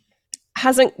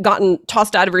 hasn't gotten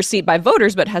tossed out of her seat by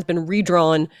voters, but has been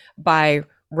redrawn by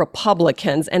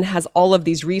Republicans and has all of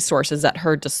these resources at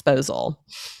her disposal?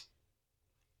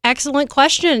 Excellent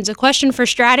questions. A question for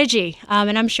strategy.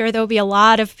 And I'm sure there'll be a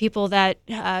lot of people that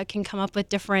can come up with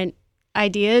different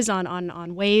ideas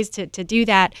on ways to do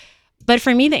that. But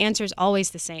for me, the answer is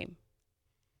always the same.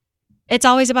 It's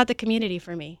always about the community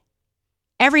for me.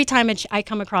 Every time I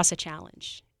come across a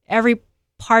challenge, every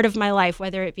part of my life,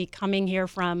 whether it be coming here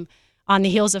from on the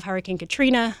heels of Hurricane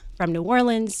Katrina from New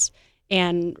Orleans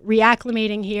and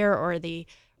reacclimating here, or the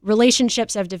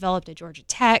relationships I've developed at Georgia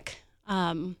Tech,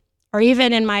 or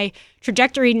even in my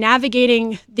trajectory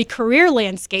navigating the career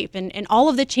landscape and all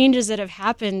of the changes that have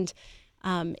happened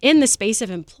in the space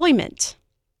of employment,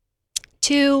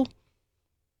 to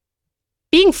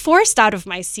being forced out of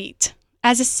my seat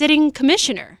as a sitting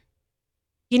commissioner.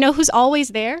 You know who's always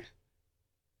there?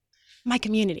 My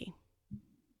community.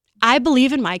 I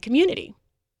believe in my community.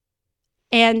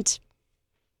 And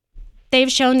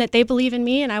they've shown that they believe in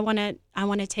me, and I want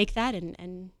to take that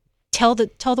and tell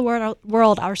the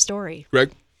world our story.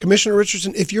 Greg? Commissioner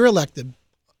Richardson, if you're elected,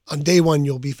 on day one,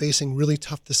 you'll be facing really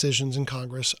tough decisions in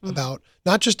Congress about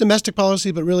not just domestic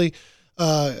policy, but really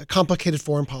complicated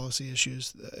foreign policy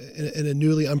issues in a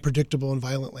newly unpredictable and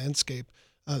violent landscape.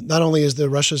 Not only is there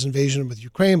Russia's invasion with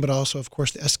Ukraine, but also, of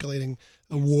course, the escalating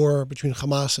war between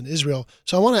Hamas and Israel.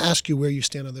 So I want to ask you where you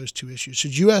stand on those two issues.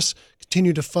 Should U.S.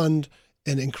 continue to fund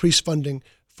and increase funding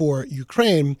for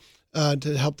Ukraine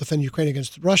to help defend Ukraine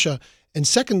against Russia? And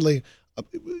secondly,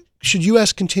 should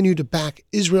U.S. continue to back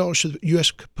Israel, or should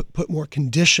U.S. put more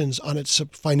conditions on its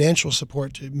financial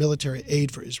support to military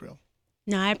aid for Israel?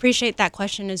 No, I appreciate that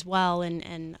question as well.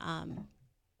 And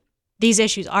these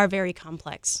issues are very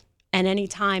complex. And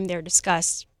anytime they're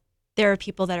discussed, there are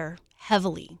people that are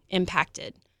heavily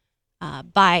impacted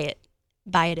by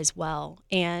it as well.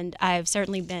 And I've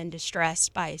certainly been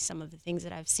distressed by some of the things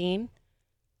that I've seen.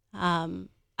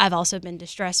 I've also been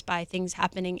distressed by things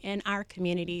happening in our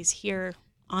communities here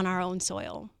on our own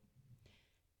soil.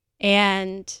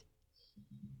 And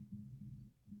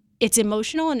it's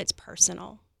emotional and it's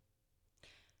personal.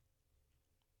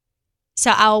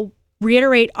 So I'll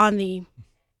reiterate on the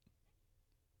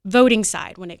voting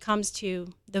side, when it comes to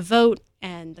the vote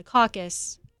and the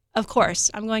caucus, of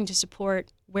course, I'm going to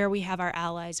support where we have our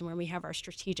allies and where we have our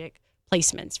strategic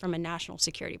placements from a national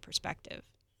security perspective.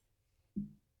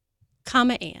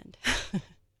 And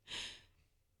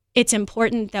it's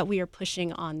important that we are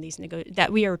pushing on these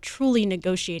that we are truly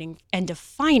negotiating and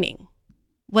defining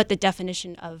what the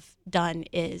definition of done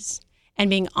is, and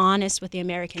being honest with the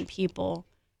American people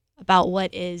about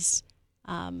what it is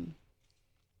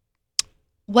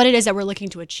that we're looking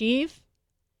to achieve,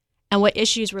 and what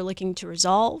issues we're looking to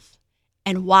resolve,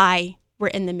 and why we're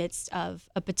in the midst of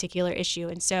a particular issue.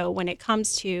 And so when it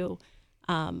comes to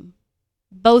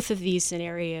both of these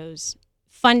scenarios,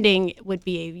 funding would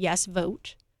be a yes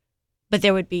vote, but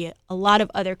there would be a lot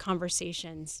of other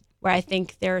conversations where I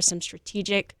think there are some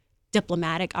strategic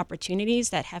diplomatic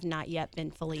opportunities that have not yet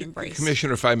been fully embraced.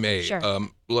 Commissioner, if I may, Sure.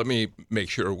 Let me make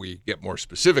sure we get more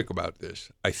specific about this.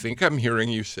 I think I'm hearing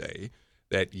you say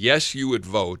that, yes, you would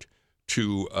vote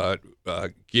to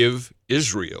give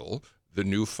Israel the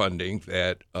new funding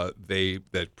that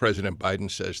that President Biden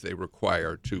says they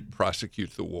require to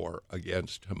prosecute the war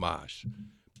against Hamas.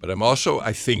 But I'm also,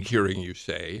 I think, hearing you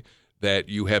say that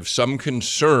you have some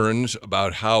concerns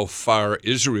about how far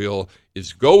Israel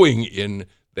is going in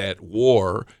that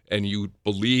war, and you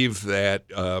believe that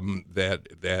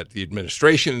that the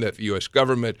administration, that the U.S.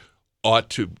 government ought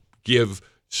to give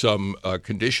some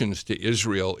conditions to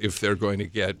Israel if they're going to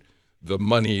get the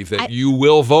money that you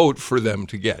will vote for them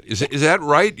to get. Is that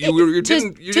right? You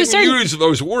didn't use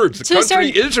those words. The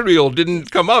country Israel didn't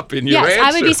come up in your answer. Yes,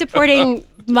 I would be supporting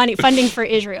funding for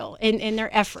Israel in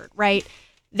their effort, right?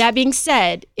 That being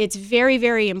said, it's very,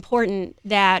 very important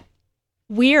that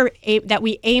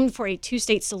we aim for a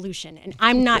two-state solution, and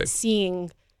I'm not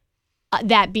seeing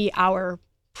that be our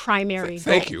primary goal.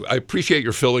 Thank you. I appreciate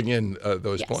your filling in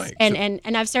those blanks. And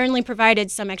I've certainly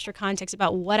provided some extra context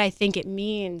about what I think it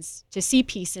means to see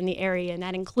peace in the area, and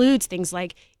that includes things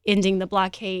like ending the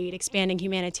blockade, expanding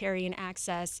humanitarian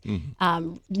access,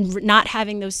 not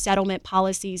having those settlement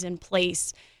policies in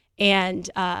place. And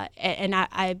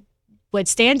I would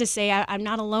stand to say I'm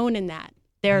not alone in that.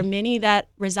 There are many that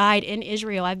reside in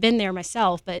Israel. I've been there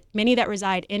myself, but many that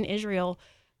reside in Israel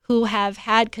who have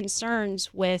had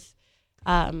concerns with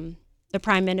the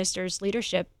Prime Minister's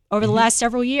leadership over the last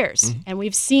several years. And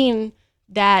we've seen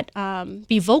that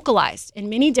be vocalized in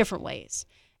many different ways.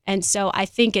 And so I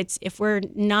think if we're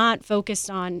not focused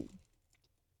on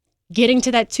getting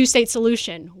to that two-state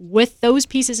solution with those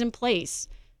pieces in place,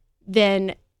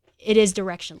 then it is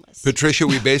directionless. Patricia,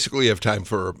 we basically have time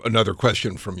for another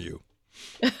question from you.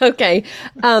 Okay.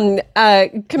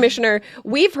 Commissioner,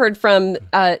 we've heard from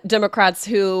Democrats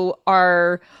who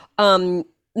are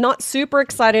not super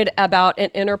excited about an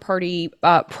inter-party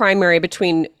primary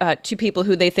between two people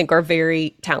who they think are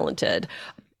very talented.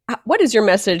 What is your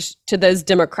message to those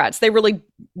Democrats? They really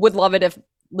would love it if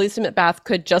Lucy McBath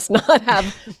could just not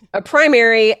have a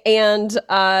primary and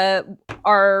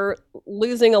are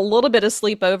losing a little bit of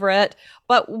sleep over it.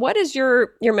 But what is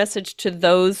your message to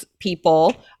those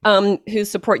people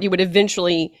whose support you would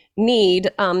eventually need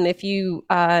if you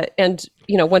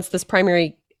once this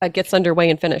primary gets underway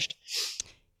and finished?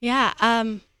 Yeah,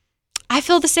 I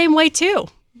feel the same way too.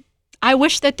 I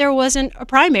wish that there wasn't a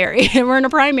primary. We're in a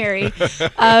primary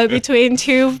between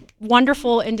two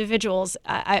wonderful individuals.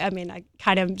 I mean, I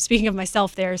kind of speaking of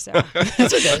myself there, so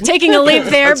taking a leap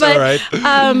there. That's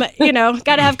but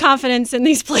got to have confidence in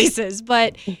these places.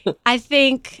 But I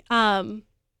think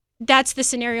that's the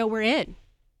scenario we're in.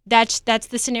 That's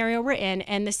the scenario we're in,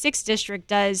 and the 6th District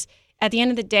does. At the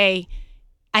end of the day,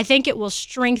 I think it will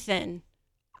strengthen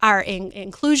our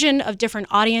inclusion of different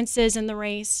audiences in the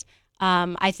race.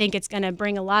 I think it's going to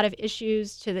bring a lot of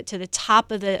issues to the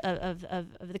top of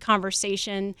the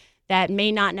conversation that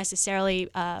may not necessarily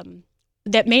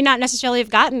have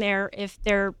gotten there if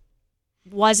there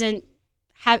wasn't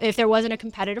a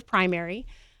competitive primary.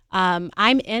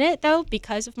 I'm in it though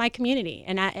because of my community,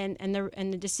 and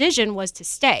the decision was to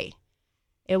stay.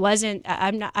 It wasn't.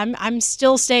 I'm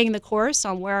still staying the course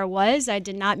on where I was. I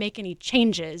did not make any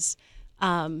changes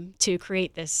to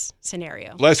create this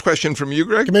scenario. Last question from you,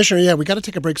 Greg. Commissioner, we got to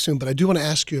take a break soon, but I do want to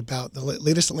ask you about the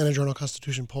latest Atlanta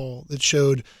Journal-Constitution poll that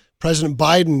showed President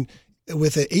Biden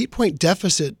with an 8-point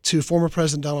deficit to former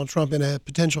President Donald Trump in a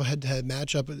potential head-to-head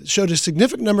matchup. It showed a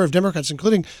significant number of Democrats,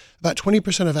 including about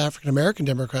 20% of African-American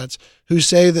Democrats, who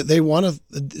say that they want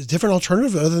a different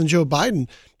alternative other than Joe Biden.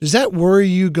 Does that worry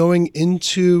you going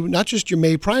into not just your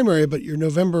May primary, but your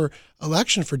November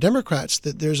election for Democrats,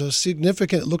 that there's a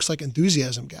significant, it looks like,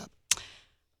 enthusiasm gap?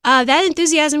 That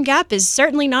enthusiasm gap is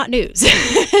certainly not news.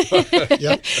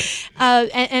 Yep.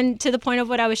 And to the point of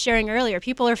what I was sharing earlier,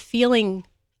 people are feeling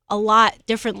a lot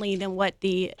differently than what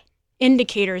the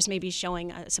indicators may be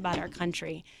showing us about our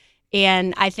country.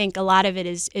 And I think a lot of it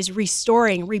is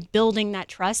rebuilding that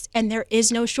trust. And there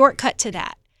is no shortcut to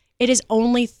that. It is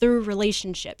only through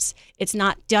relationships. It's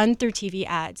not done through TV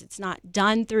ads. It's not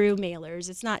done through mailers.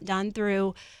 It's not done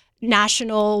through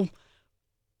national,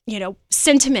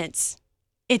 sentiments.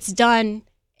 It's done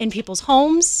in people's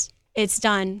homes. It's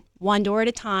done one door at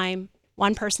a time,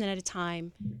 one person at a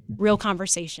time, real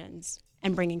conversations,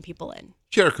 and bringing people in.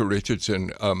 Jerica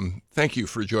Richardson, thank you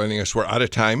for joining us. We're out of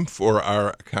time for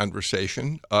our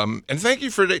conversation. And thank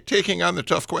you for taking on the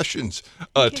tough questions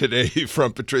today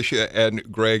from Patricia and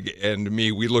Greg and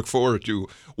me. We look forward to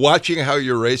watching how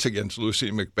your race against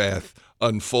Lucy McBath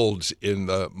unfolds in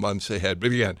the months ahead.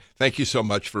 But again, thank you so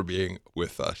much for being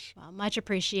with us. Well, much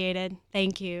appreciated.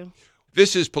 Thank you.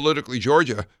 This is Politically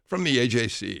Georgia from the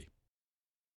AJC.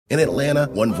 In Atlanta,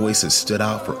 one voice has stood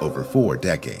out for over 4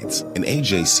 decades. An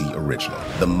AJC original,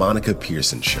 The Monica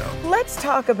Pearson Show. Let's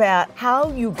talk about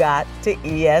how you got to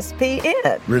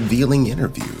ESPN. Revealing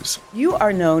interviews. You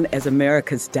are known as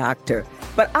America's doctor,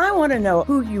 but I want to know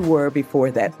who you were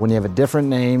before that. When you have a different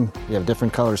name, you have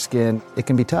different color skin, it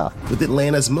can be tough. With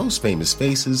Atlanta's most famous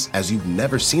faces as you've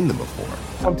never seen them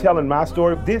before. I'm telling my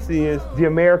story. This is the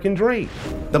American dream.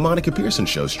 The Monica Pearson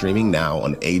Show, streaming now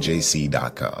on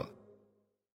AJC.com.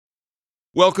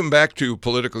 Welcome back to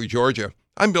Politically Georgia.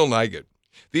 I'm Bill Nigut.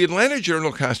 The Atlanta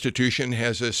Journal-Constitution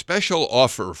has a special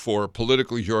offer for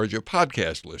Politically Georgia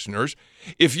podcast listeners.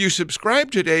 If you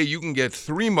subscribe today, you can get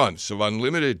 3 months of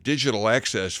unlimited digital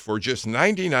access for just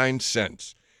 99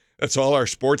 cents. That's all our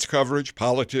sports coverage,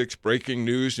 politics, breaking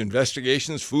news,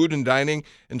 investigations, food and dining,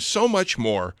 and so much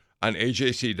more on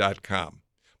AJC.com.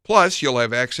 Plus, you'll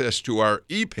have access to our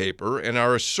e-paper and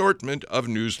our assortment of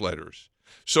newsletters.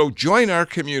 So join our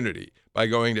community by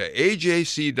going to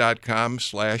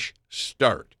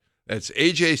ajc.com/start. That's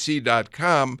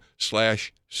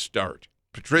ajc.com/start.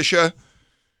 Patricia,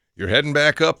 you're heading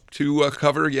back up to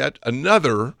cover yet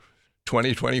another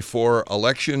 2024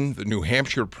 election, the New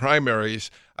Hampshire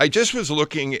primaries. I just was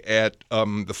looking at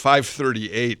the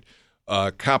 538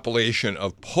 compilation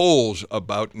of polls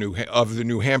about the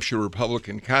New Hampshire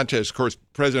Republican contest. Of course,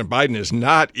 President Biden is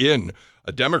not in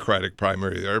a Democratic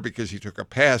primary there because he took a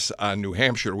pass on New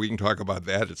Hampshire. We can talk about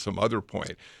that at some other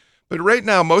point. But right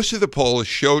now, most of the polls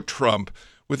show Trump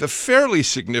with a fairly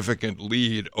significant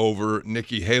lead over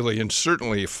Nikki Haley, and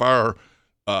certainly far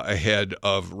ahead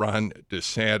of Ron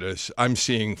DeSantis. I'm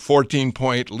seeing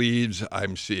 14-point leads.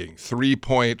 I'm seeing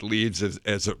 3-point leads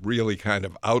as really kind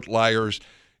of outliers.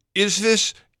 Is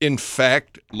this, in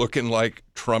fact, looking like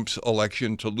Trump's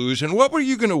election to lose? And what were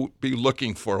you going to be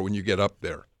looking for when you get up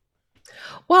there?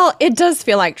 Well, it does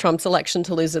feel like Trump's election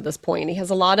to lose at this point. He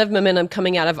has a lot of momentum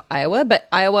coming out of Iowa, but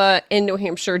Iowa and New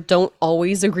Hampshire don't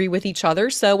always agree with each other.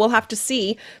 So we'll have to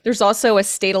see. There's also a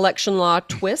state election law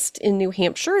twist in New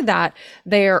Hampshire that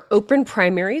they're open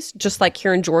primaries, just like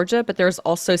here in Georgia, but there's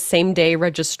also same-day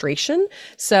registration.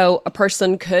 So a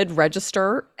person could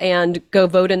register and go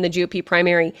vote in the GOP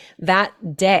primary that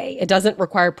day. It doesn't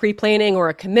require pre-planning or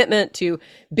a commitment to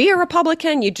be a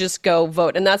Republican. You just go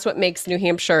vote. And that's what makes New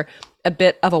Hampshire a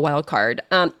bit of a wild card.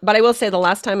 But I will say the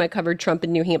last time I covered Trump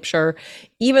in New Hampshire,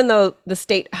 even though the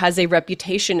state has a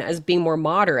reputation as being more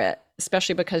moderate,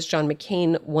 especially because John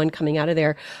McCain won coming out of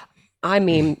there, I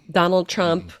mean, Donald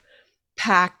Trump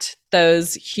packed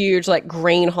those huge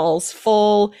grain halls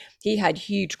full. He had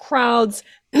huge crowds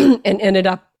and ended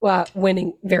up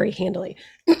winning very handily.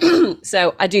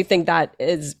 So I do think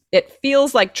it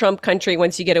feels like Trump country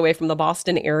once you get away from the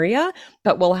Boston area,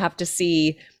 but we'll have to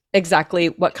see exactly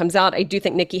what comes out. I do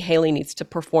think Nikki Haley needs to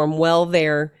perform well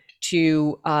there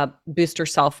to boost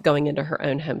herself going into her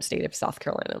own home state of South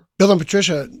Carolina. Bill and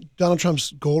Patricia, Donald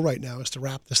Trump's goal right now is to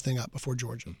wrap this thing up before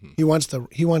Georgia. Mm-hmm. He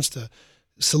wants to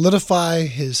solidify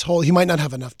his whole. He might not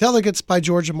have enough delegates by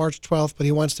Georgia March 12th, but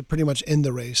he wants to pretty much end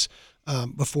the race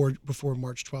before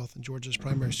March 12th, and Georgia's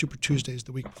primary Super Tuesday is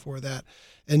the week before that.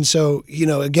 And so,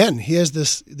 again, there's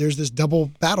this double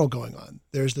battle going on.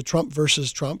 There's the Trump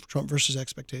versus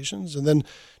expectations, and then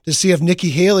to see if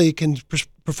Nikki Haley can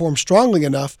perform strongly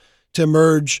enough to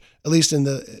emerge, at least in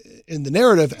the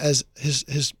narrative, as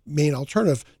his main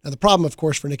alternative. Now, the problem, of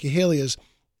course, for Nikki Haley is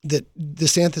that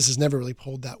DeSantis has never really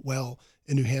polled that well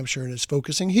in New Hampshire and is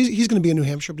focusing. He's going to be in New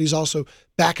Hampshire, but he's also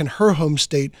back in her home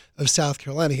state of South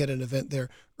Carolina. He had an event there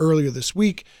earlier this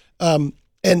week. And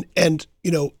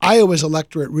Iowa's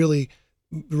electorate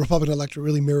the Republican electorate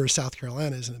really mirrors South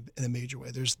Carolina's in a major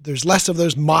way. There's less of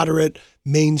those moderate,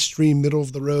 mainstream, middle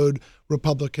of the road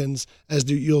Republicans as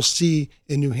you'll see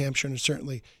in New Hampshire, and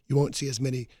certainly you won't see as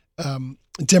many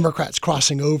Democrats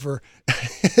crossing over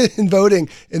and voting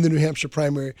in the New Hampshire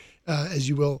primary as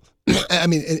you will. I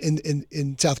mean,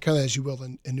 in South Carolina, as you will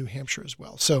in New Hampshire as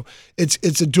well. So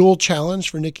it's a dual challenge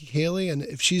for Nikki Haley, and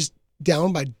if she's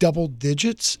down by double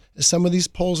digits, as some of these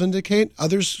polls indicate,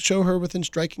 others show her within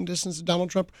striking distance of Donald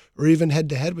Trump, or even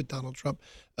head-to-head with Donald Trump.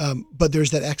 But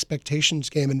there's that expectations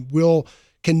game, and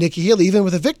can Nikki Haley, even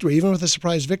with a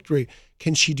surprise victory,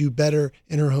 can she do better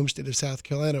in her home state of South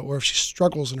Carolina, or if she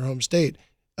struggles in her home state,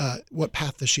 what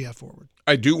path does she have forward?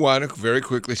 I do want to very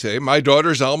quickly say my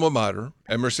daughter's alma mater,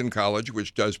 Emerson College,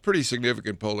 which does pretty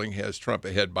significant polling, has Trump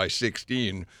ahead by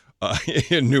 16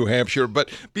 in New Hampshire.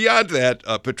 But beyond that,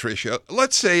 Patricia,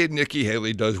 let's say Nikki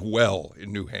Haley does well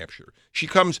in New Hampshire. She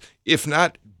comes, if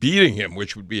not beating him,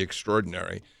 which would be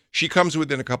extraordinary, she comes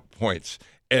within a couple points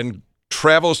and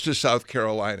travels to South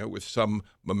Carolina with some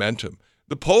momentum.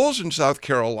 The polls in South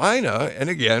Carolina, and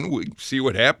again, we see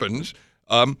what happens,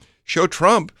 show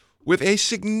Trump with a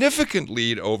significant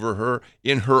lead over her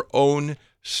in her own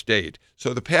state.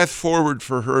 So the path forward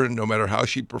for her, no matter how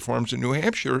she performs in New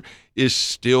Hampshire, is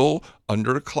still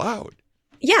under a cloud.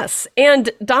 Yes,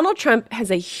 and Donald Trump has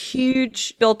a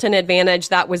huge built-in advantage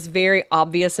that was very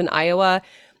obvious in Iowa.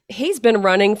 He's been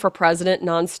running for president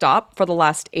nonstop for the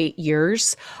last 8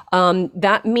 years.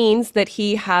 That means that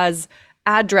he has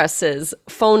addresses,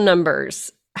 phone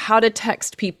numbers, how to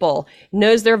text people,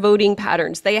 knows their voting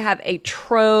patterns. They have a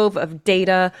trove of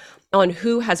data on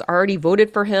who has already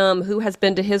voted for him, who has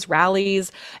been to his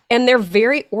rallies, and they're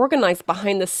very organized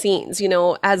behind the scenes. You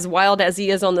know, as wild as he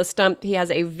is on the stump, he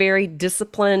has a very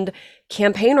disciplined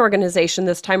campaign organization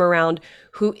this time around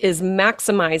who is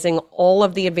maximizing all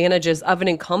of the advantages of an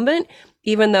incumbent,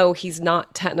 even though he's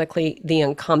not technically the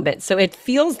incumbent. So it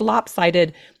feels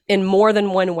lopsided in more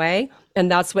than one way,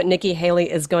 and that's what Nikki Haley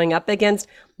is going up against.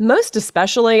 Most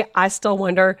especially, I still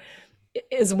wonder,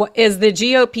 is the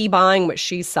GOP buying what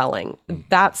she's selling?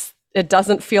 It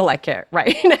doesn't feel like it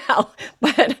right now,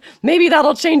 but maybe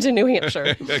that'll change in New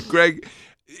Hampshire. Greg,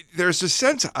 there's a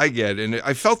sense I get, and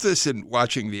I felt this in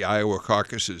watching the Iowa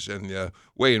caucuses and the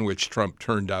way in which Trump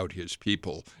turned out his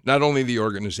people, not only the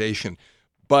organization,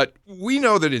 but we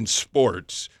know that in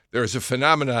sports, there's a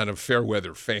phenomenon of fair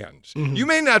weather fans. Mm-hmm. You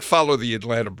may not follow the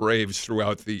Atlanta Braves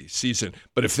throughout the season,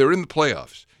 but if they're in the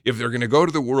playoffs, if they're going to go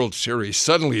to the World Series,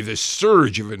 suddenly this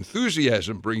surge of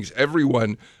enthusiasm brings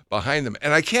everyone behind them.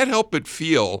 And I can't help but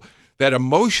feel that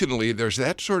emotionally there's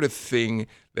that sort of thing,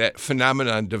 that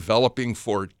phenomenon developing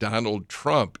for Donald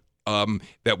Trump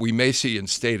that we may see in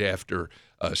state after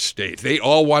state. They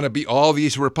all want to be, all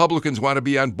these Republicans want to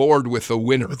be on board with the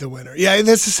winner. With the winner. Yeah,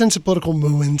 that's a sense of political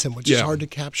momentum, which is hard to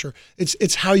capture.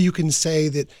 It's how you can say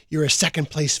that you're a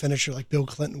second place finisher like Bill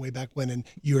Clinton way back when, and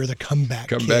you're the comeback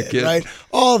kid, right?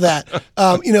 All that.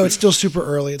 It's still super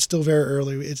early. It's still very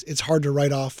early. It's hard to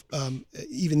write off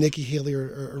even Nikki Haley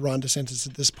or Ron DeSantis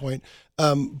at this point.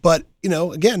 But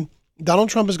again, Donald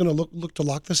Trump is going to look to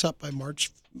lock this up by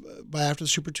after the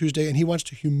Super Tuesday, and he wants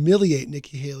to humiliate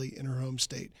Nikki Haley in her home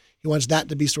state. He wants that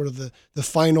to be sort of the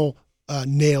final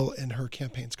nail in her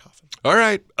campaign's coffin. All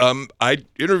right. I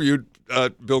interviewed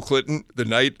Bill Clinton the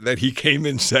night that he came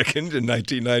in second in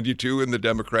 1992 in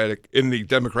the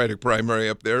Democratic primary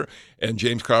up there, and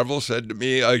James Carville said to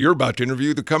me, "You're about to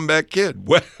interview the comeback kid."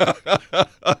 Well,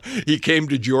 he came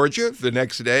to Georgia the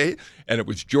next day, and it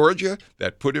was Georgia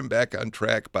that put him back on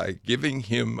track by giving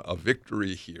him a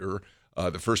victory here.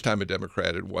 The first time a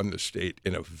Democrat had won the state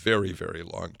in a very, very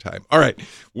long time. All right,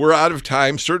 we're out of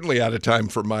time, certainly out of time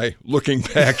for my looking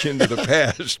back into the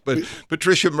past. But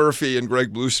Patricia Murphy and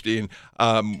Greg Bluestein,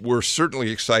 we're certainly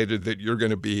excited that you're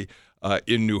going to be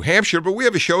in New Hampshire. But we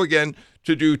have a show again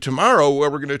to do tomorrow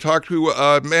where we're going to talk to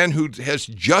a man who has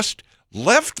just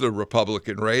left the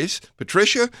Republican race.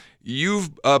 Patricia,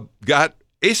 you've got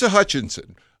Asa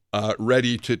Hutchinson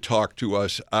ready to talk to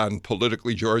us on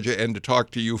Politically Georgia and to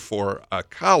talk to you for a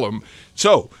column.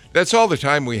 So that's all the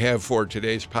time we have for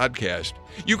today's podcast.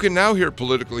 You can now hear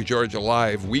Politically Georgia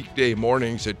live weekday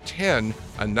mornings at 10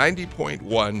 on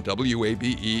 90.1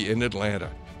 WABE in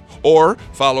Atlanta. Or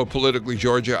follow Politically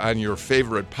Georgia on your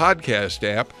favorite podcast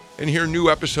app and hear new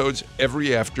episodes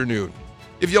every afternoon.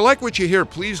 If you like what you hear,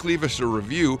 please leave us a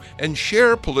review and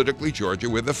share Politically Georgia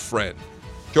with a friend.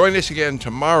 Join us again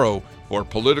tomorrow for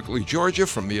Politically Georgia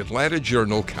from the Atlanta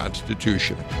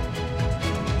Journal-Constitution.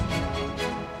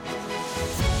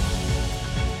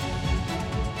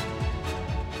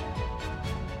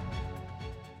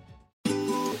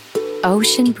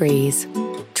 Ocean breeze,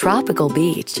 tropical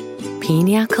beach,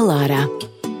 pina colada.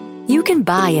 You can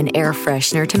buy an air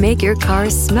freshener to make your car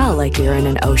smell like you're in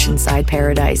an oceanside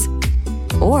paradise.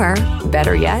 Or,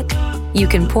 better yet, you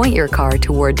can point your car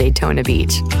toward Daytona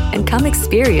Beach and come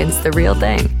experience the real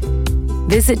thing.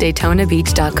 Visit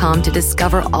DaytonaBeach.com to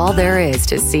discover all there is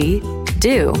to see,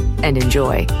 do, and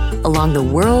enjoy along the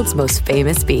world's most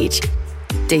famous beach.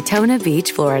 Daytona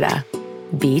Beach, Florida.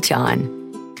 Beach on.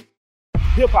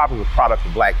 Hip-hop is a product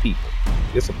of black people.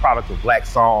 It's a product of black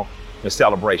song and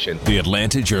celebration. The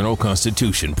Atlanta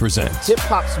Journal-Constitution presents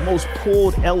hip-hop's most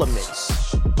pulled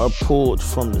elements are pulled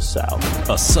from the South.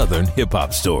 A Southern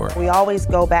hip-hop story. We always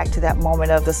go back to that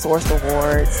moment of the Source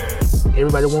Awards.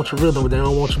 Everybody wants your rhythm, but they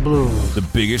don't want your blues. The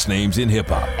biggest names in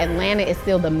hip-hop. Atlanta is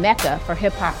still the mecca for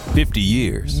hip-hop. 50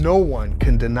 years. No one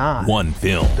can deny one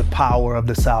film. The power of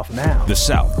the South now. The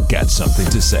South got something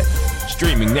to say.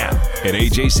 Streaming now at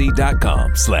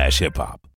AJC.com/hiphop.